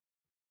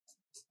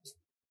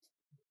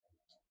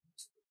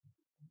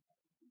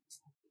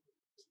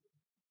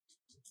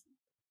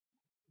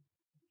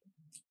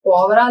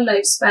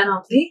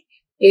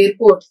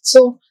airport,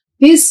 so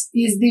this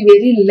is the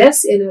very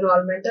less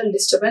environmental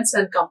disturbance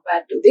when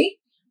compared to the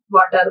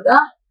what are the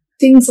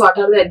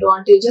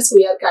advantages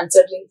we are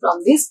considering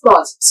from this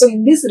project. So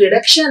in this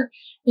reduction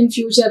in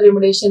future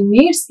remediation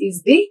needs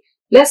is the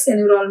less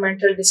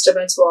environmental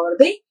disturbance over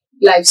the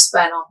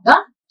lifespan of the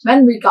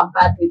when we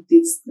compare with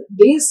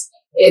this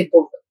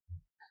airport.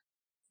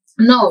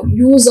 Now,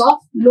 use of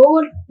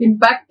lower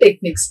impact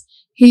techniques.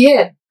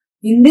 Here,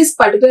 in this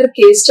particular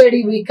case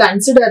study, we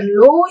consider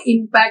low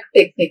impact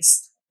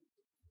techniques.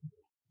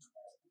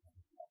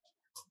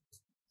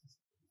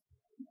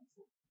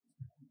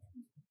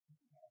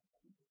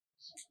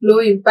 Low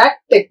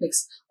impact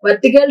techniques.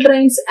 Vertical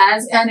drains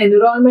as an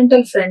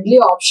environmental friendly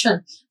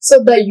option.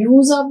 So the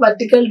use of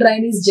vertical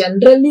drain is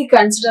generally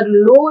considered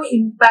low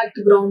impact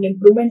ground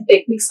improvement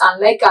techniques,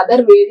 unlike other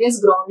various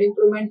ground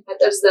improvement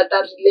methods that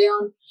are rely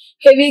on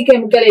heavy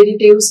chemical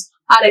additives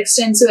or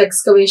extensive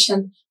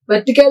excavation.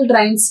 Vertical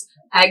drains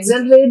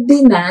accelerate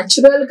the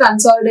natural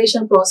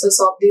consolidation process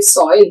of the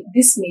soil.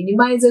 This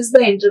minimizes the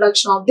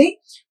introduction of the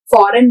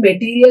foreign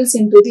materials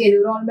into the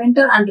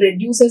environmental and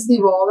reduces the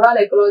overall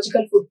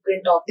ecological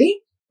footprint of the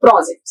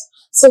projects.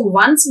 So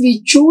once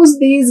we choose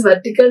these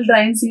vertical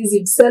drains is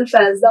itself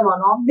as the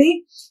one of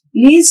the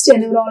least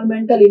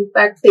environmental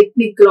impact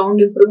technique,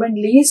 ground improvement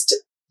least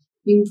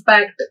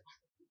impact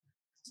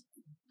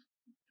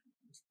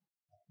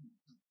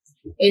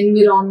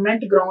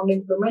environment ground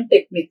improvement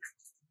technique.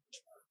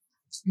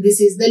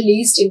 This is the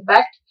least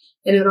impact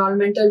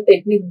environmental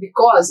technique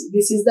because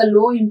this is the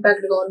low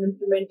impact ground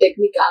improvement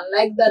technique,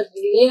 unlike the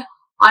relay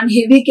on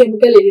heavy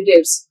chemical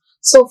additives.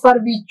 So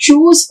we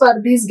choose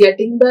for this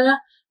getting the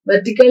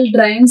vertical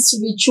drains,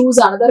 we choose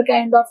another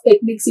kind of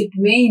techniques. It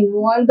may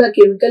involve the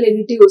chemical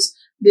additives.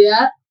 They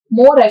are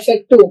more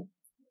effective.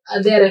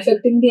 They are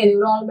affecting the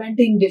environment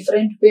in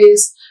different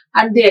ways,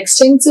 and the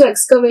extensive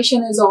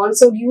excavation is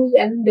also used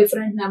in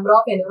different number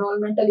of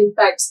environmental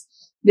impacts.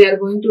 They are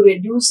going to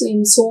reduce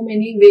in so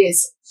many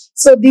ways.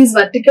 So these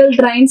vertical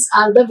drains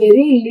are the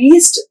very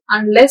least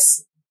and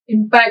less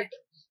impact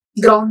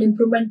ground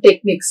improvement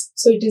techniques.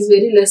 So it is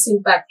very less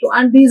impact,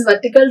 and these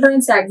vertical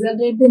drains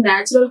accelerate the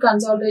natural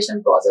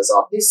consolidation process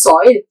of the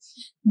soil.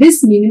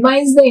 This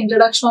minimizes the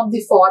introduction of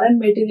the foreign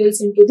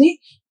materials into the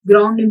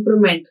ground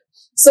improvement.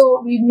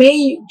 So we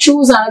may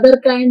choose another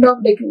kind of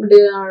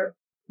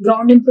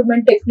ground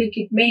improvement technique.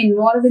 It may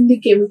involve in the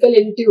chemical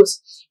additives.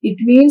 It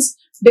means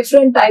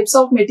different types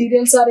of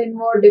materials are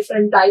involved,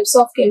 different types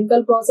of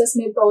chemical process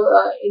may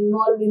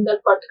involved in that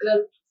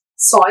particular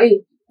soil.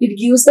 It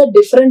gives the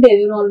different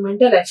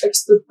environmental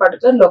effects to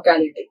particular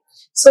locality.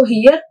 So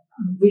here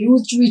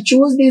we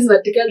choose these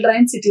vertical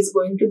drains, it is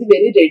going to be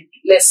very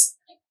less.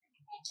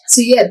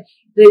 So here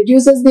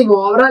reduces the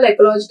overall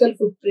ecological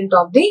footprint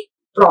of the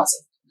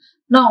project.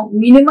 Now,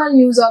 minimal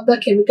use of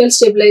the chemical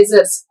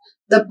stabilizers.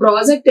 The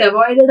project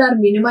avoided or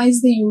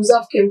minimized the use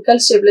of chemical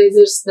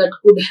stabilizers that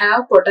could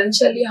have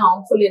potentially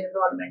harmful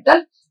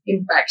environmental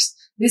impacts.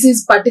 This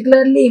is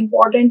particularly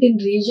important in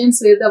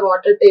regions where the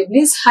water table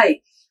is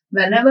high.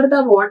 Whenever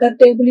the water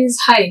table is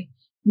high,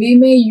 we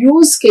may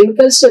use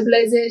chemical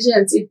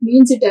stabilizations. It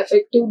means it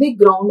affects the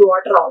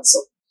groundwater also.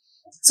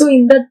 So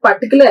in that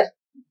particular,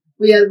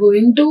 we are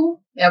going to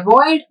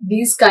avoid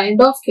these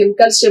kind of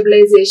chemical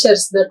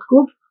stabilizers that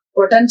could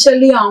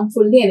potentially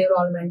harmful the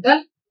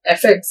environmental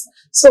effects.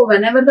 So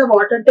whenever the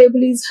water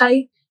table is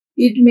high,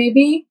 it may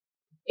be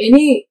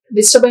any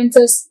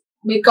disturbances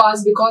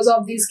because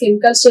of these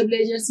chemical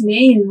stabilizers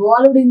may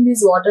involved in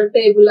this water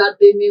table, or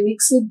they may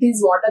mix with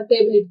this water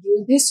table. It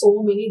gives these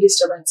so many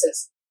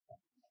disturbances.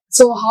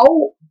 So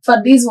how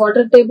for these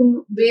water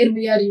table where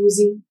we are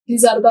using,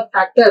 these are the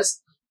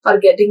factors for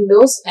getting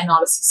those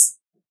analysis.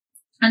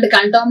 And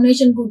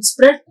contamination could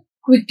spread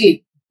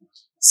quickly.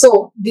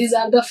 So these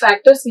are the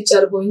factors which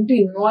are going to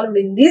involve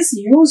in this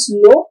use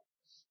low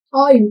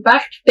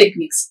impact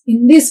techniques.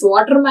 In this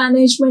water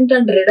management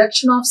and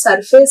reduction of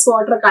surface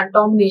water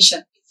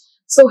contamination.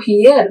 So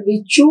here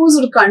we choose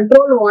to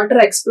control water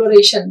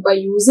exploration by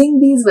using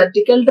these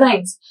vertical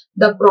drains.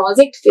 The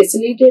project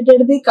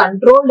facilitated the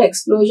controlled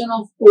explosion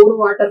of pore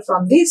water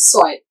from the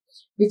soil,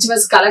 which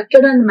was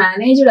collected and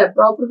managed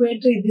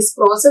appropriately. This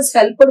process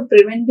helped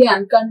prevent the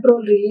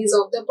uncontrolled release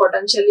of the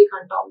potentially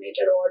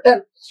contaminated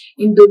water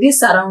into the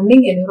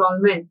surrounding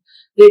environment,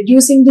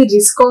 reducing the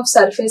risk of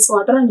surface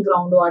water and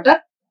groundwater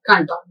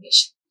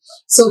contamination.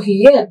 So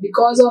here,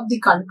 because of the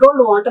controlled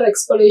water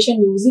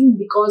exploration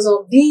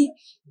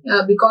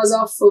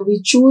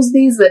we choose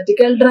these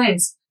vertical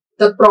drains,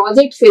 the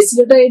project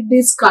facilitates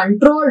this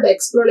controlled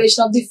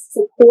exploration of the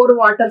pore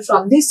water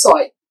from the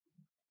soil,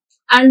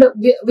 and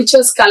which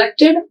was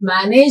collected,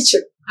 managed,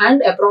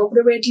 and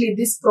appropriately.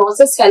 This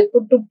process helped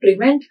to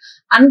prevent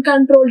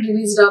uncontrolled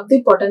release of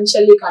the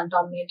potentially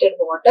contaminated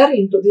water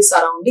into the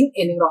surrounding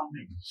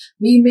environment.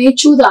 We may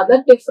choose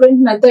other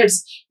different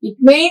methods. It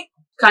may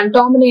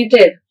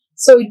contaminated,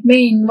 so it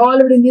may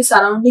involved in the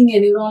surrounding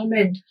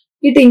environment.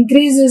 It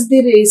increases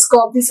the risk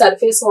of the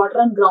surface water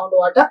and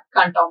groundwater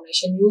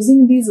contamination.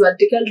 Using these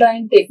vertical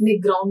drain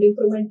technique, ground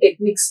improvement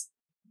techniques,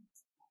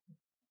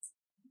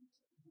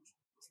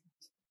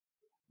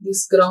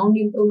 this ground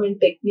improvement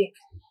technique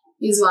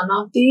is one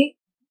of the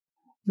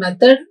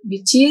method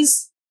which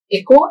is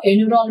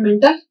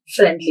eco-environmental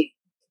friendly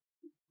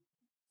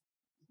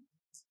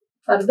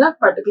for the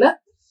particular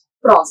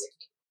project.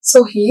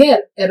 So here,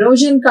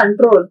 erosion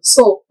control.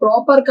 So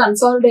proper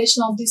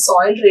consolidation of the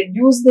soil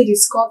reduce the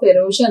risk of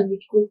erosion,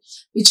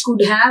 which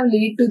could have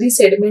lead to the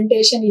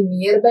sedimentation in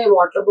nearby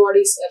water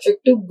bodies.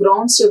 Effective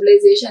ground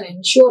stabilization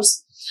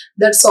ensures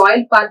that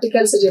soil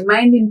particles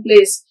remain in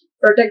place,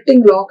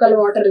 protecting local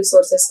water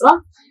resources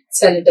from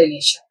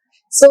salinization.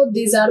 So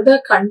these are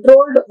the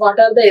controlled, what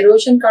are the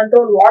erosion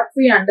control, what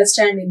we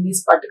understand in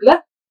this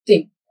particular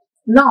thing.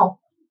 Now,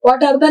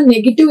 what are the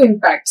negative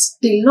impacts?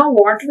 Till now,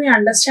 what we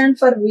understand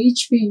for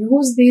which we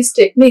use this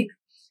technique.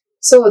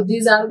 So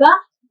these are the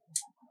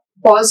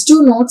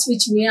positive notes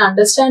which we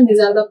understand. These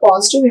are the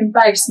positive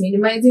impacts: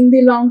 minimizing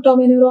the long-term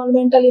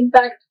environmental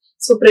impact.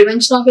 So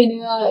prevention of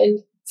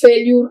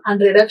failure and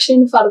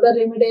reduction in further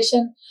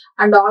remediation,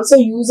 and also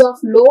use of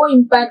low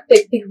impact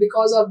technique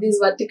because of these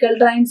vertical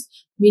drains,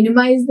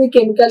 minimize the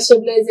chemical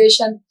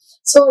stabilization.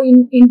 So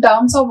in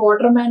terms of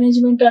water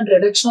management and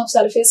reduction of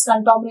surface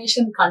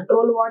contamination,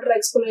 control water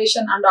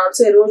exploration, and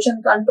also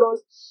erosion control,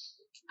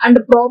 and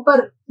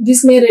proper,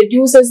 this may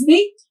reduces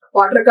the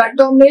water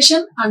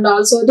contamination and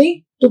also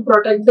to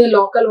protect the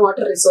local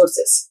water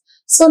resources.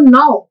 So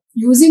now,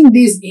 using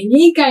this,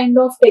 any kind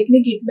of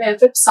technique, it may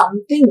affect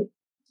something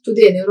to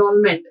the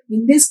environment.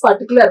 In this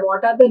particular,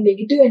 what are the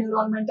negative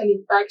environmental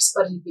impacts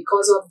for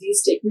because of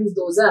these techniques?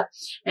 Those are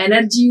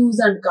energy use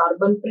and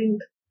carbon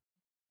print,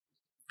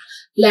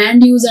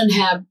 land use and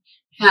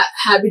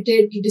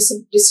habitat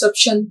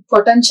disruption,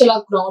 potential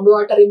of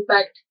groundwater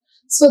impact.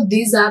 So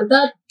these are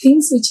the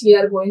things which we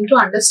are going to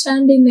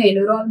understand in the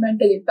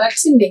environmental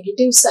impacts in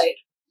negative side.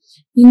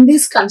 In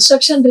this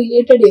construction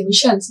related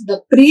emissions,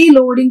 the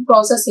pre-loading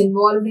process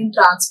involved in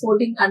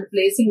transporting and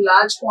placing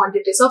large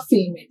quantities of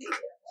fill material.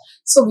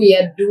 So we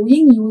are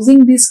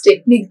using this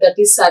technique, that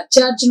is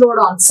surcharge load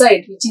on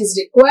site, which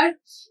is required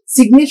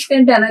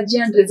significant energy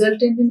and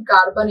resultant in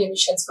carbon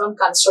emissions from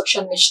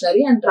construction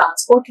machinery and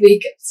transport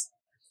vehicles.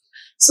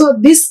 So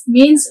this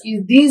means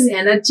these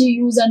energy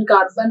use and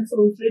carbon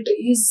footprint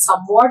is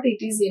somewhat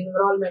it is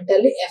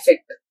environmentally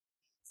effective.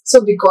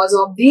 So because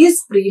of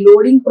this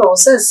preloading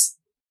process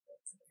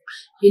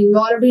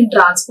involved in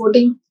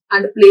transporting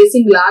and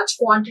placing large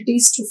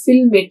quantities to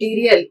fill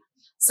material,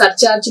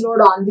 surcharge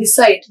load on the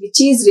site, which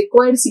is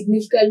required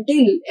significant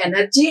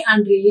energy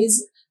and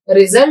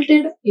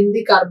resulted in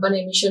the carbon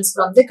emissions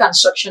from the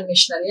construction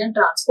machinery and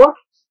transport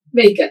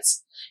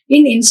vehicles.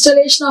 In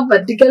installation of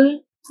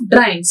vertical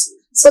drains,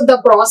 so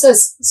the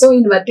process, so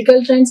in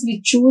vertical drains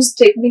we choose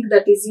technique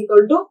that is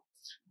equal to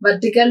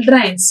vertical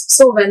drains.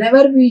 So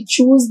whenever we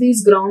choose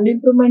these ground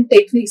improvement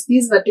techniques,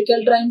 these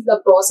vertical drains,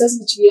 the process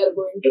which we are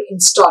going to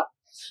install.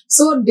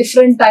 So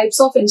different types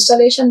of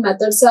installation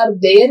methods are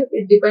there.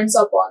 It depends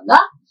upon the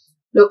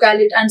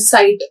locality and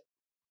site,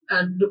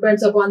 and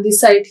depends upon the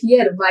site.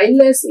 Here,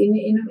 wireless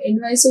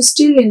invasive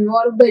still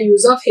involve the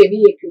use of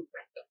heavy equipment,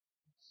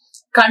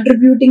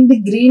 contributing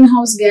the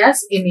greenhouse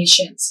gas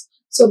emissions.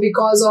 So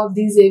because of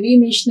these heavy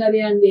machinery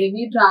and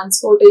heavy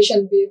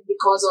transportation,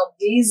 because of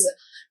these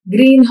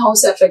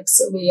greenhouse effects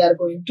we are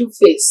going to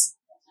face.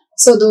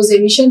 So those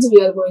emissions we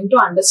are going to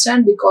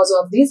understand because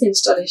of this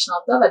installation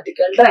of the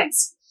vertical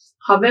drains.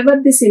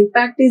 However, this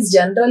impact is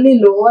generally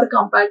lower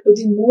compared to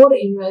the more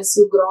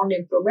invasive ground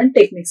improvement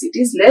techniques. It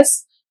is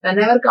less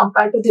whenever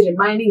compared to the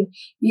remaining,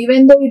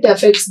 even though it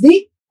affects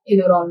the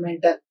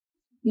environmental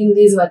in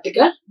these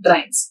vertical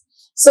drains.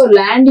 So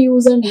land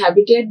use and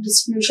habitat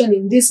distribution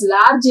in this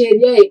large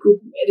area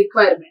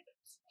requirement.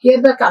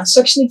 Here the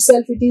construction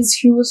itself, it is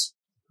huge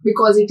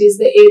because it is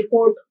the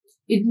airport.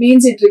 It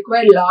means it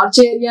required large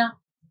area.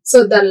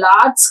 So the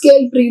large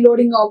scale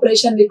preloading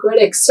operation required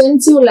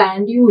extensive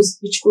land use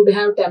which could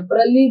have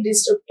temporarily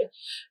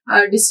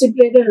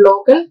distributed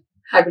local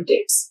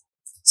habitats.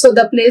 So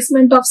the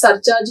placement of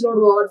surcharge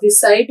load over the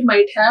site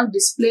might have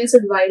displaced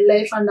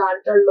wildlife and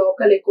altered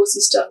local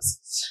ecosystems.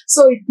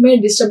 So it may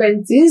disturb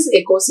these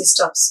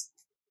ecosystems.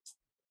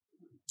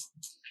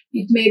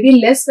 It may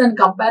be less when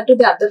compared to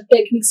the other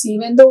techniques,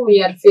 even though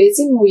we are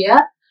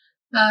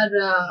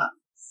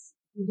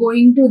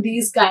going to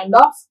these kind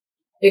of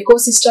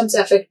ecosystems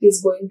effect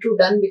is going to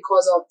done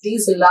because of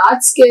these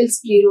large scale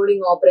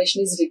preloading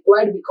operation is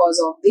required because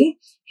of the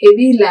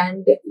heavy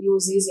land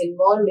use is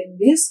involved in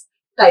this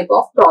type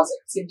of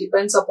projects. It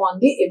depends upon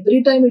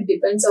every time it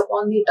depends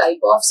upon the type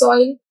of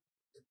soil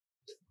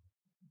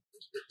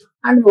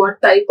and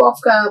what type of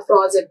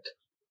project.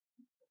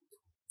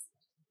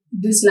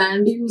 This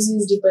land use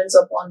depends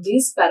upon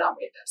these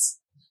parameters.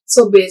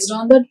 So based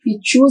on that we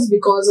choose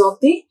because of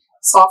the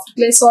soft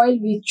clay soil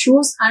we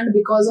choose, and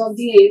because of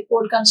the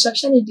airport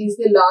construction it is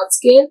the large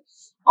scale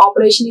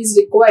operation is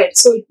required.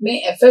 So it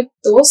may affect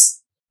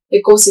those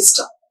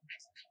ecosystem.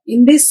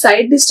 In this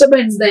site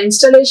disturbance, the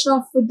installation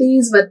of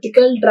these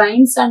vertical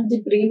drains and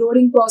the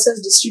preloading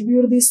process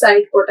distribute the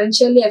site,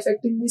 potentially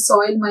affecting the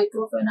soil,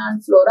 microfauna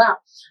and flora.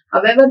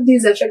 However,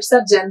 these effects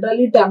are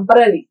generally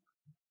temporary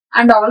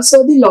and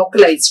also the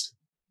localized.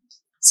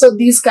 So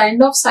these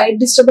kind of site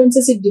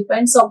disturbances, it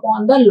depends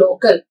upon the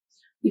local.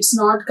 It's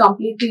not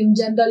completely, in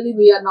generally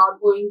we are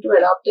not going to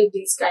adopt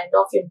these kind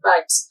of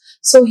impacts.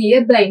 So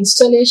here the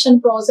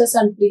installation process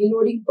and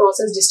preloading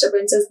process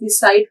disturbances the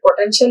site,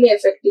 potentially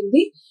affecting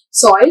the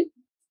soil,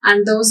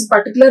 and those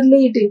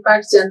particularly it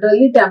impacts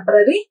generally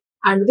temporary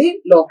and the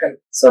local.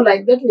 So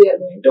like that we are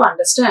going to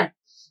understand.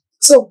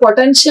 So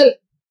potential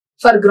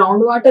for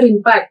groundwater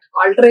impact,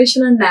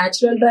 alteration and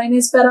natural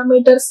drainage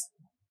parameters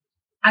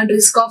and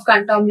risk of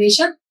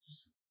contamination,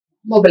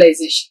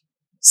 mobilization.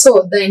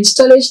 So the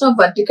installation of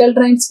vertical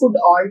drains could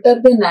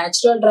alter the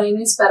natural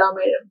drainage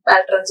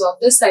patterns of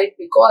the site,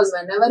 because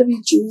whenever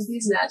we choose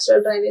these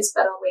natural drainage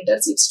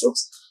parameters, it took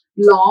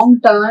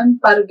long time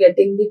for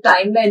getting the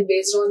timeline.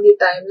 Based on the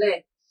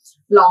timeline,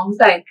 long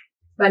time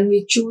when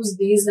we choose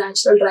these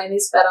natural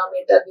drainage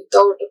parameter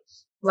without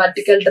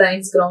vertical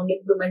drains ground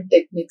improvement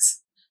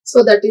techniques.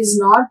 So that is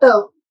not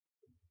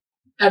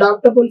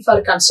adaptable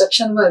for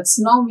construction works.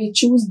 Now we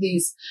choose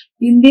these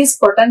in these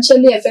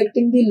potentially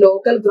affecting the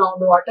local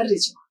groundwater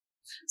regime.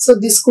 So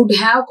this could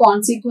have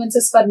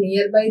consequences for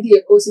nearby the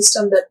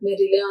ecosystem that may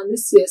rely on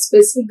this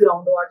specific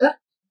groundwater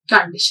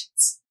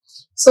conditions.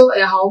 So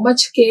how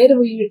much care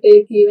we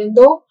take, even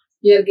though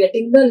we are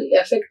getting the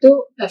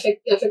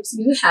effects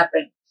will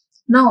happen.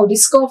 Now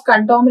risk of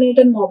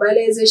contaminated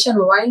mobilization.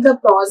 While the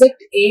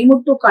project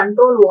aimed to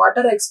control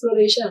water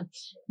exploration,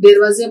 there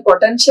was a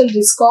potential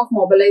risk of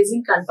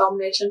mobilizing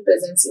contamination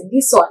presence in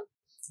the soil.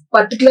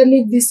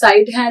 Particularly if the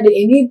site had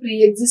any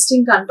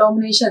pre-existing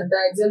contamination, the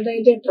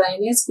accelerated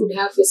drainage could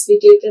have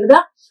facilitated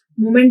the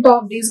movement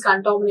of these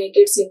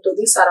contaminants into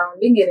the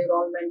surrounding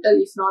environmental.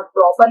 If not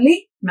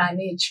properly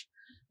managed,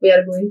 we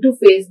are going to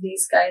face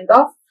these kind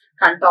of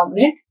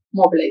contaminant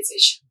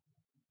mobilization.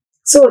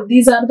 So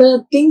these are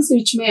the things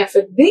which may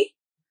affect the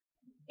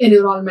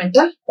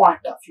environmental point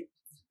of view.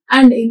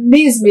 And in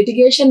these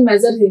mitigation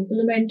measures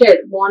implemented,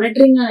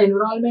 monitoring and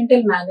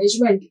environmental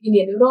management.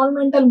 In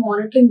environmental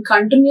monitoring,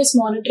 continuous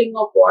monitoring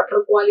of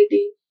water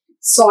quality,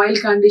 soil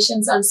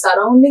conditions and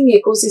surrounding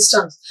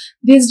ecosystems.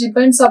 This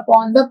depends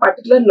upon the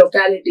particular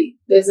locality.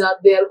 They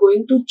are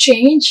going to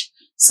change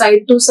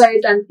site to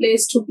site and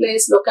place to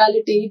place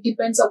locality. It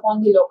depends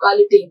upon the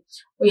locality.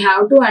 We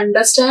have to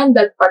understand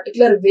that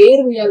particular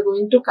where we are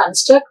going to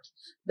construct,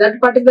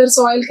 that particular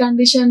soil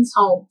conditions,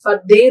 how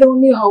for there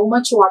only how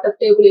much water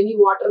table, any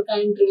water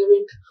kind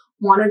relevant,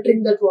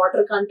 monitoring that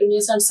water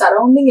continuous and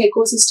surrounding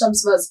ecosystems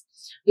was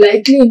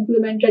likely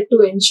implemented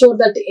to ensure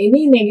that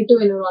any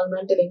negative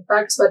environmental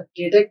impacts were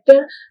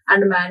detected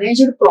and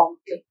managed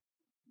promptly.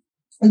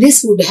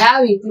 This would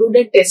have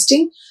included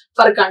testing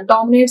for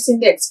contaminants in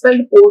the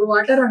expelled pore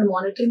water and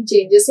monitoring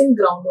changes in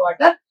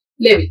groundwater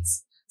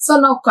levels. So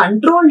now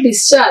control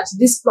discharge.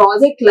 This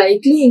project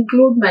likely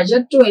include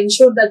measures to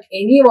ensure that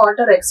any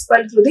water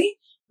expelled through the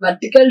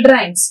vertical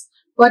drains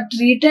were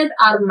treated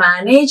or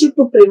managed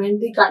to prevent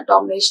the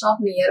contamination of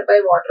nearby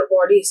water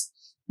bodies.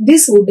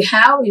 This would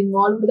have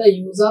involved the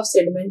use of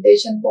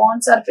sedimentation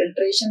ponds or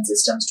filtration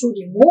systems to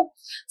remove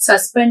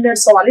suspended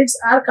solids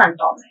or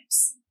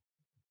contaminants.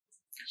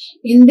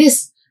 In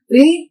this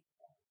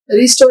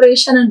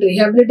restoration and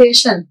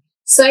rehabilitation,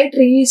 Site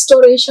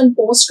restoration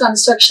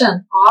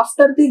post-construction.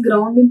 After the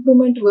ground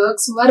improvement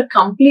works were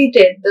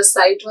completed, the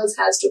site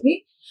has to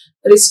be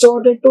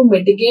restored to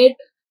mitigate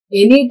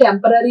any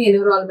temporary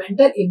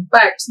environmental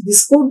impacts.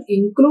 This could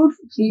include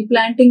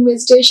replanting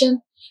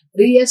vegetation,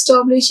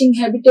 re-establishing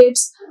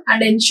habitats,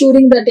 and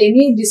ensuring that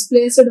any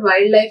displaced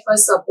wildlife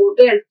was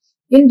supported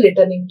in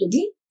returning to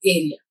the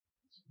area.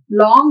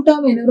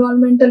 Long-term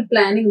environmental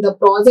planning. The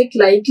project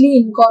likely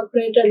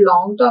incorporated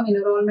long-term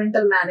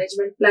environmental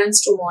management plans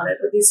to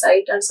monitor the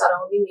site and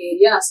surrounding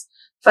areas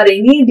for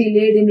any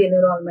delayed in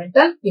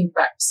environmental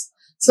impacts.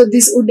 So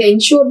this would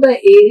ensure the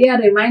area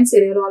remains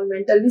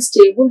environmentally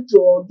stable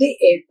throughout the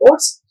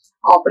airport's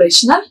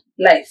operational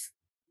life.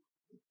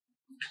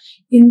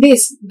 In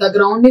this, the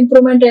ground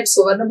improvement at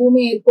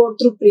Suvarnabhumi Airport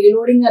through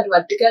preloading at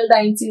vertical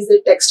lines is a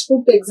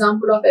textbook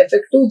example of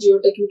effective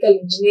geotechnical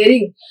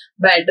engineering.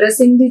 By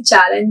addressing the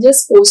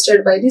challenges posed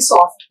by the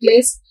soft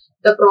clays,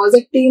 the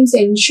project teams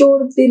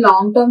ensured the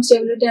long-term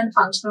stability and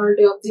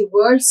functionality of the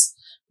world's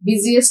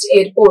busiest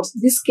airports.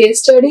 This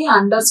case study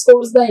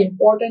underscores the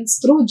importance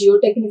through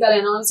geotechnical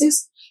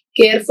analysis,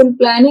 careful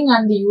planning,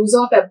 and the use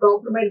of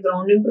appropriate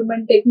ground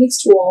improvement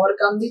techniques to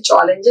overcome the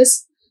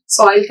challenges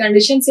soil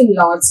conditions in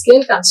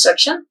large-scale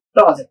construction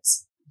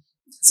projects.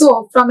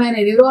 So, from an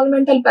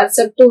environmental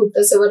perspective,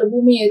 the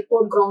Suvarnabhumi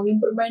Airport ground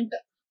improvement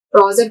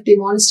project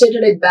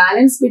demonstrated a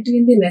balance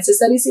between the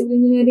necessary civil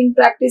engineering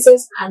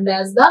practices and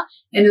as the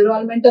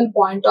environmental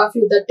point of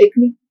view. The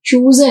technique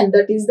chosen,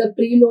 that is the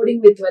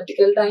preloading with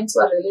vertical lines,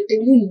 were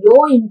relatively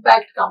low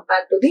impact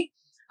compared to the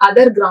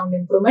other ground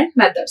improvement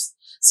methods.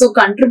 So,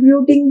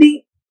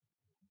 contributing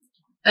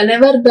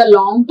whenever the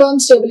long-term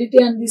stability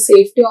and the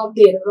safety of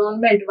the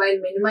environment while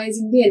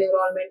minimizing the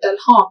environmental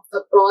harm.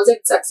 The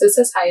project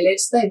successes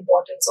highlights the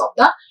importance of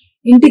the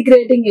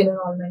integrating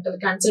environmental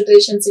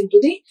considerations into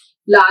the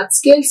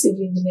large-scale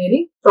civil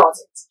engineering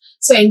projects.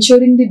 So,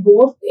 ensuring the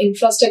both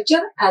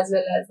infrastructure as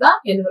well as the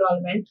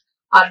environment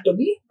are to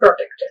be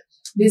protected.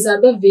 These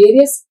are the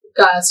various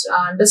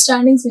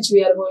understandings which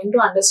we are going to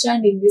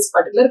understand in this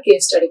particular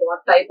case study.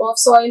 What type of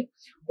soil,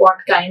 what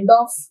kind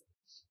of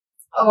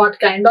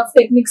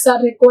techniques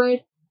are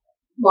required,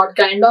 what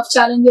kind of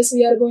challenges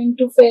we are going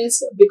to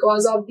face.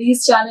 Because of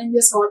these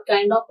challenges, what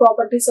kind of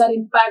properties are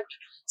impacted.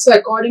 So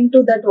according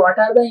to that, what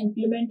are the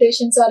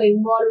implementations are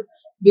involved.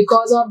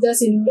 Because of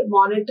this, in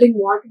monitoring,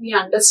 what we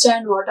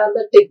understand, what are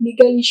the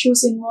technical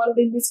issues involved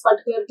in this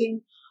particular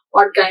thing,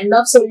 what kind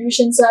of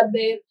solutions are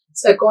there.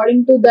 So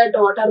according to that,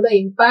 what are the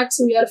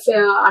impacts we are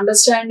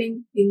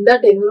understanding in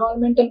that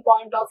environmental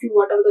point of view,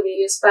 what are the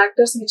various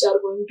factors which are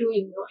going to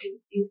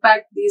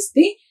impact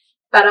the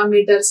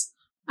parameters,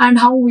 and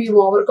how we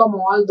overcome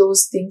all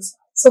those things.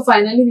 So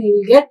finally, we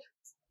will get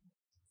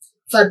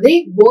for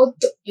the both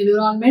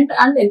environment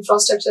and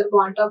infrastructure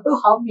point of view,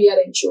 how we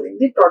are ensuring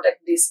the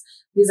protect this.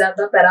 These are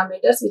the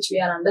parameters which we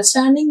are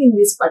understanding in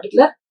this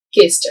particular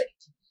case study.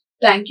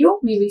 Thank you.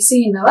 We will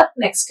see in our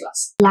next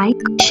class.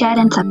 Like, share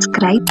and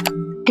subscribe.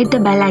 Hit the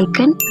bell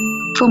icon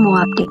for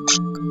more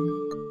updates.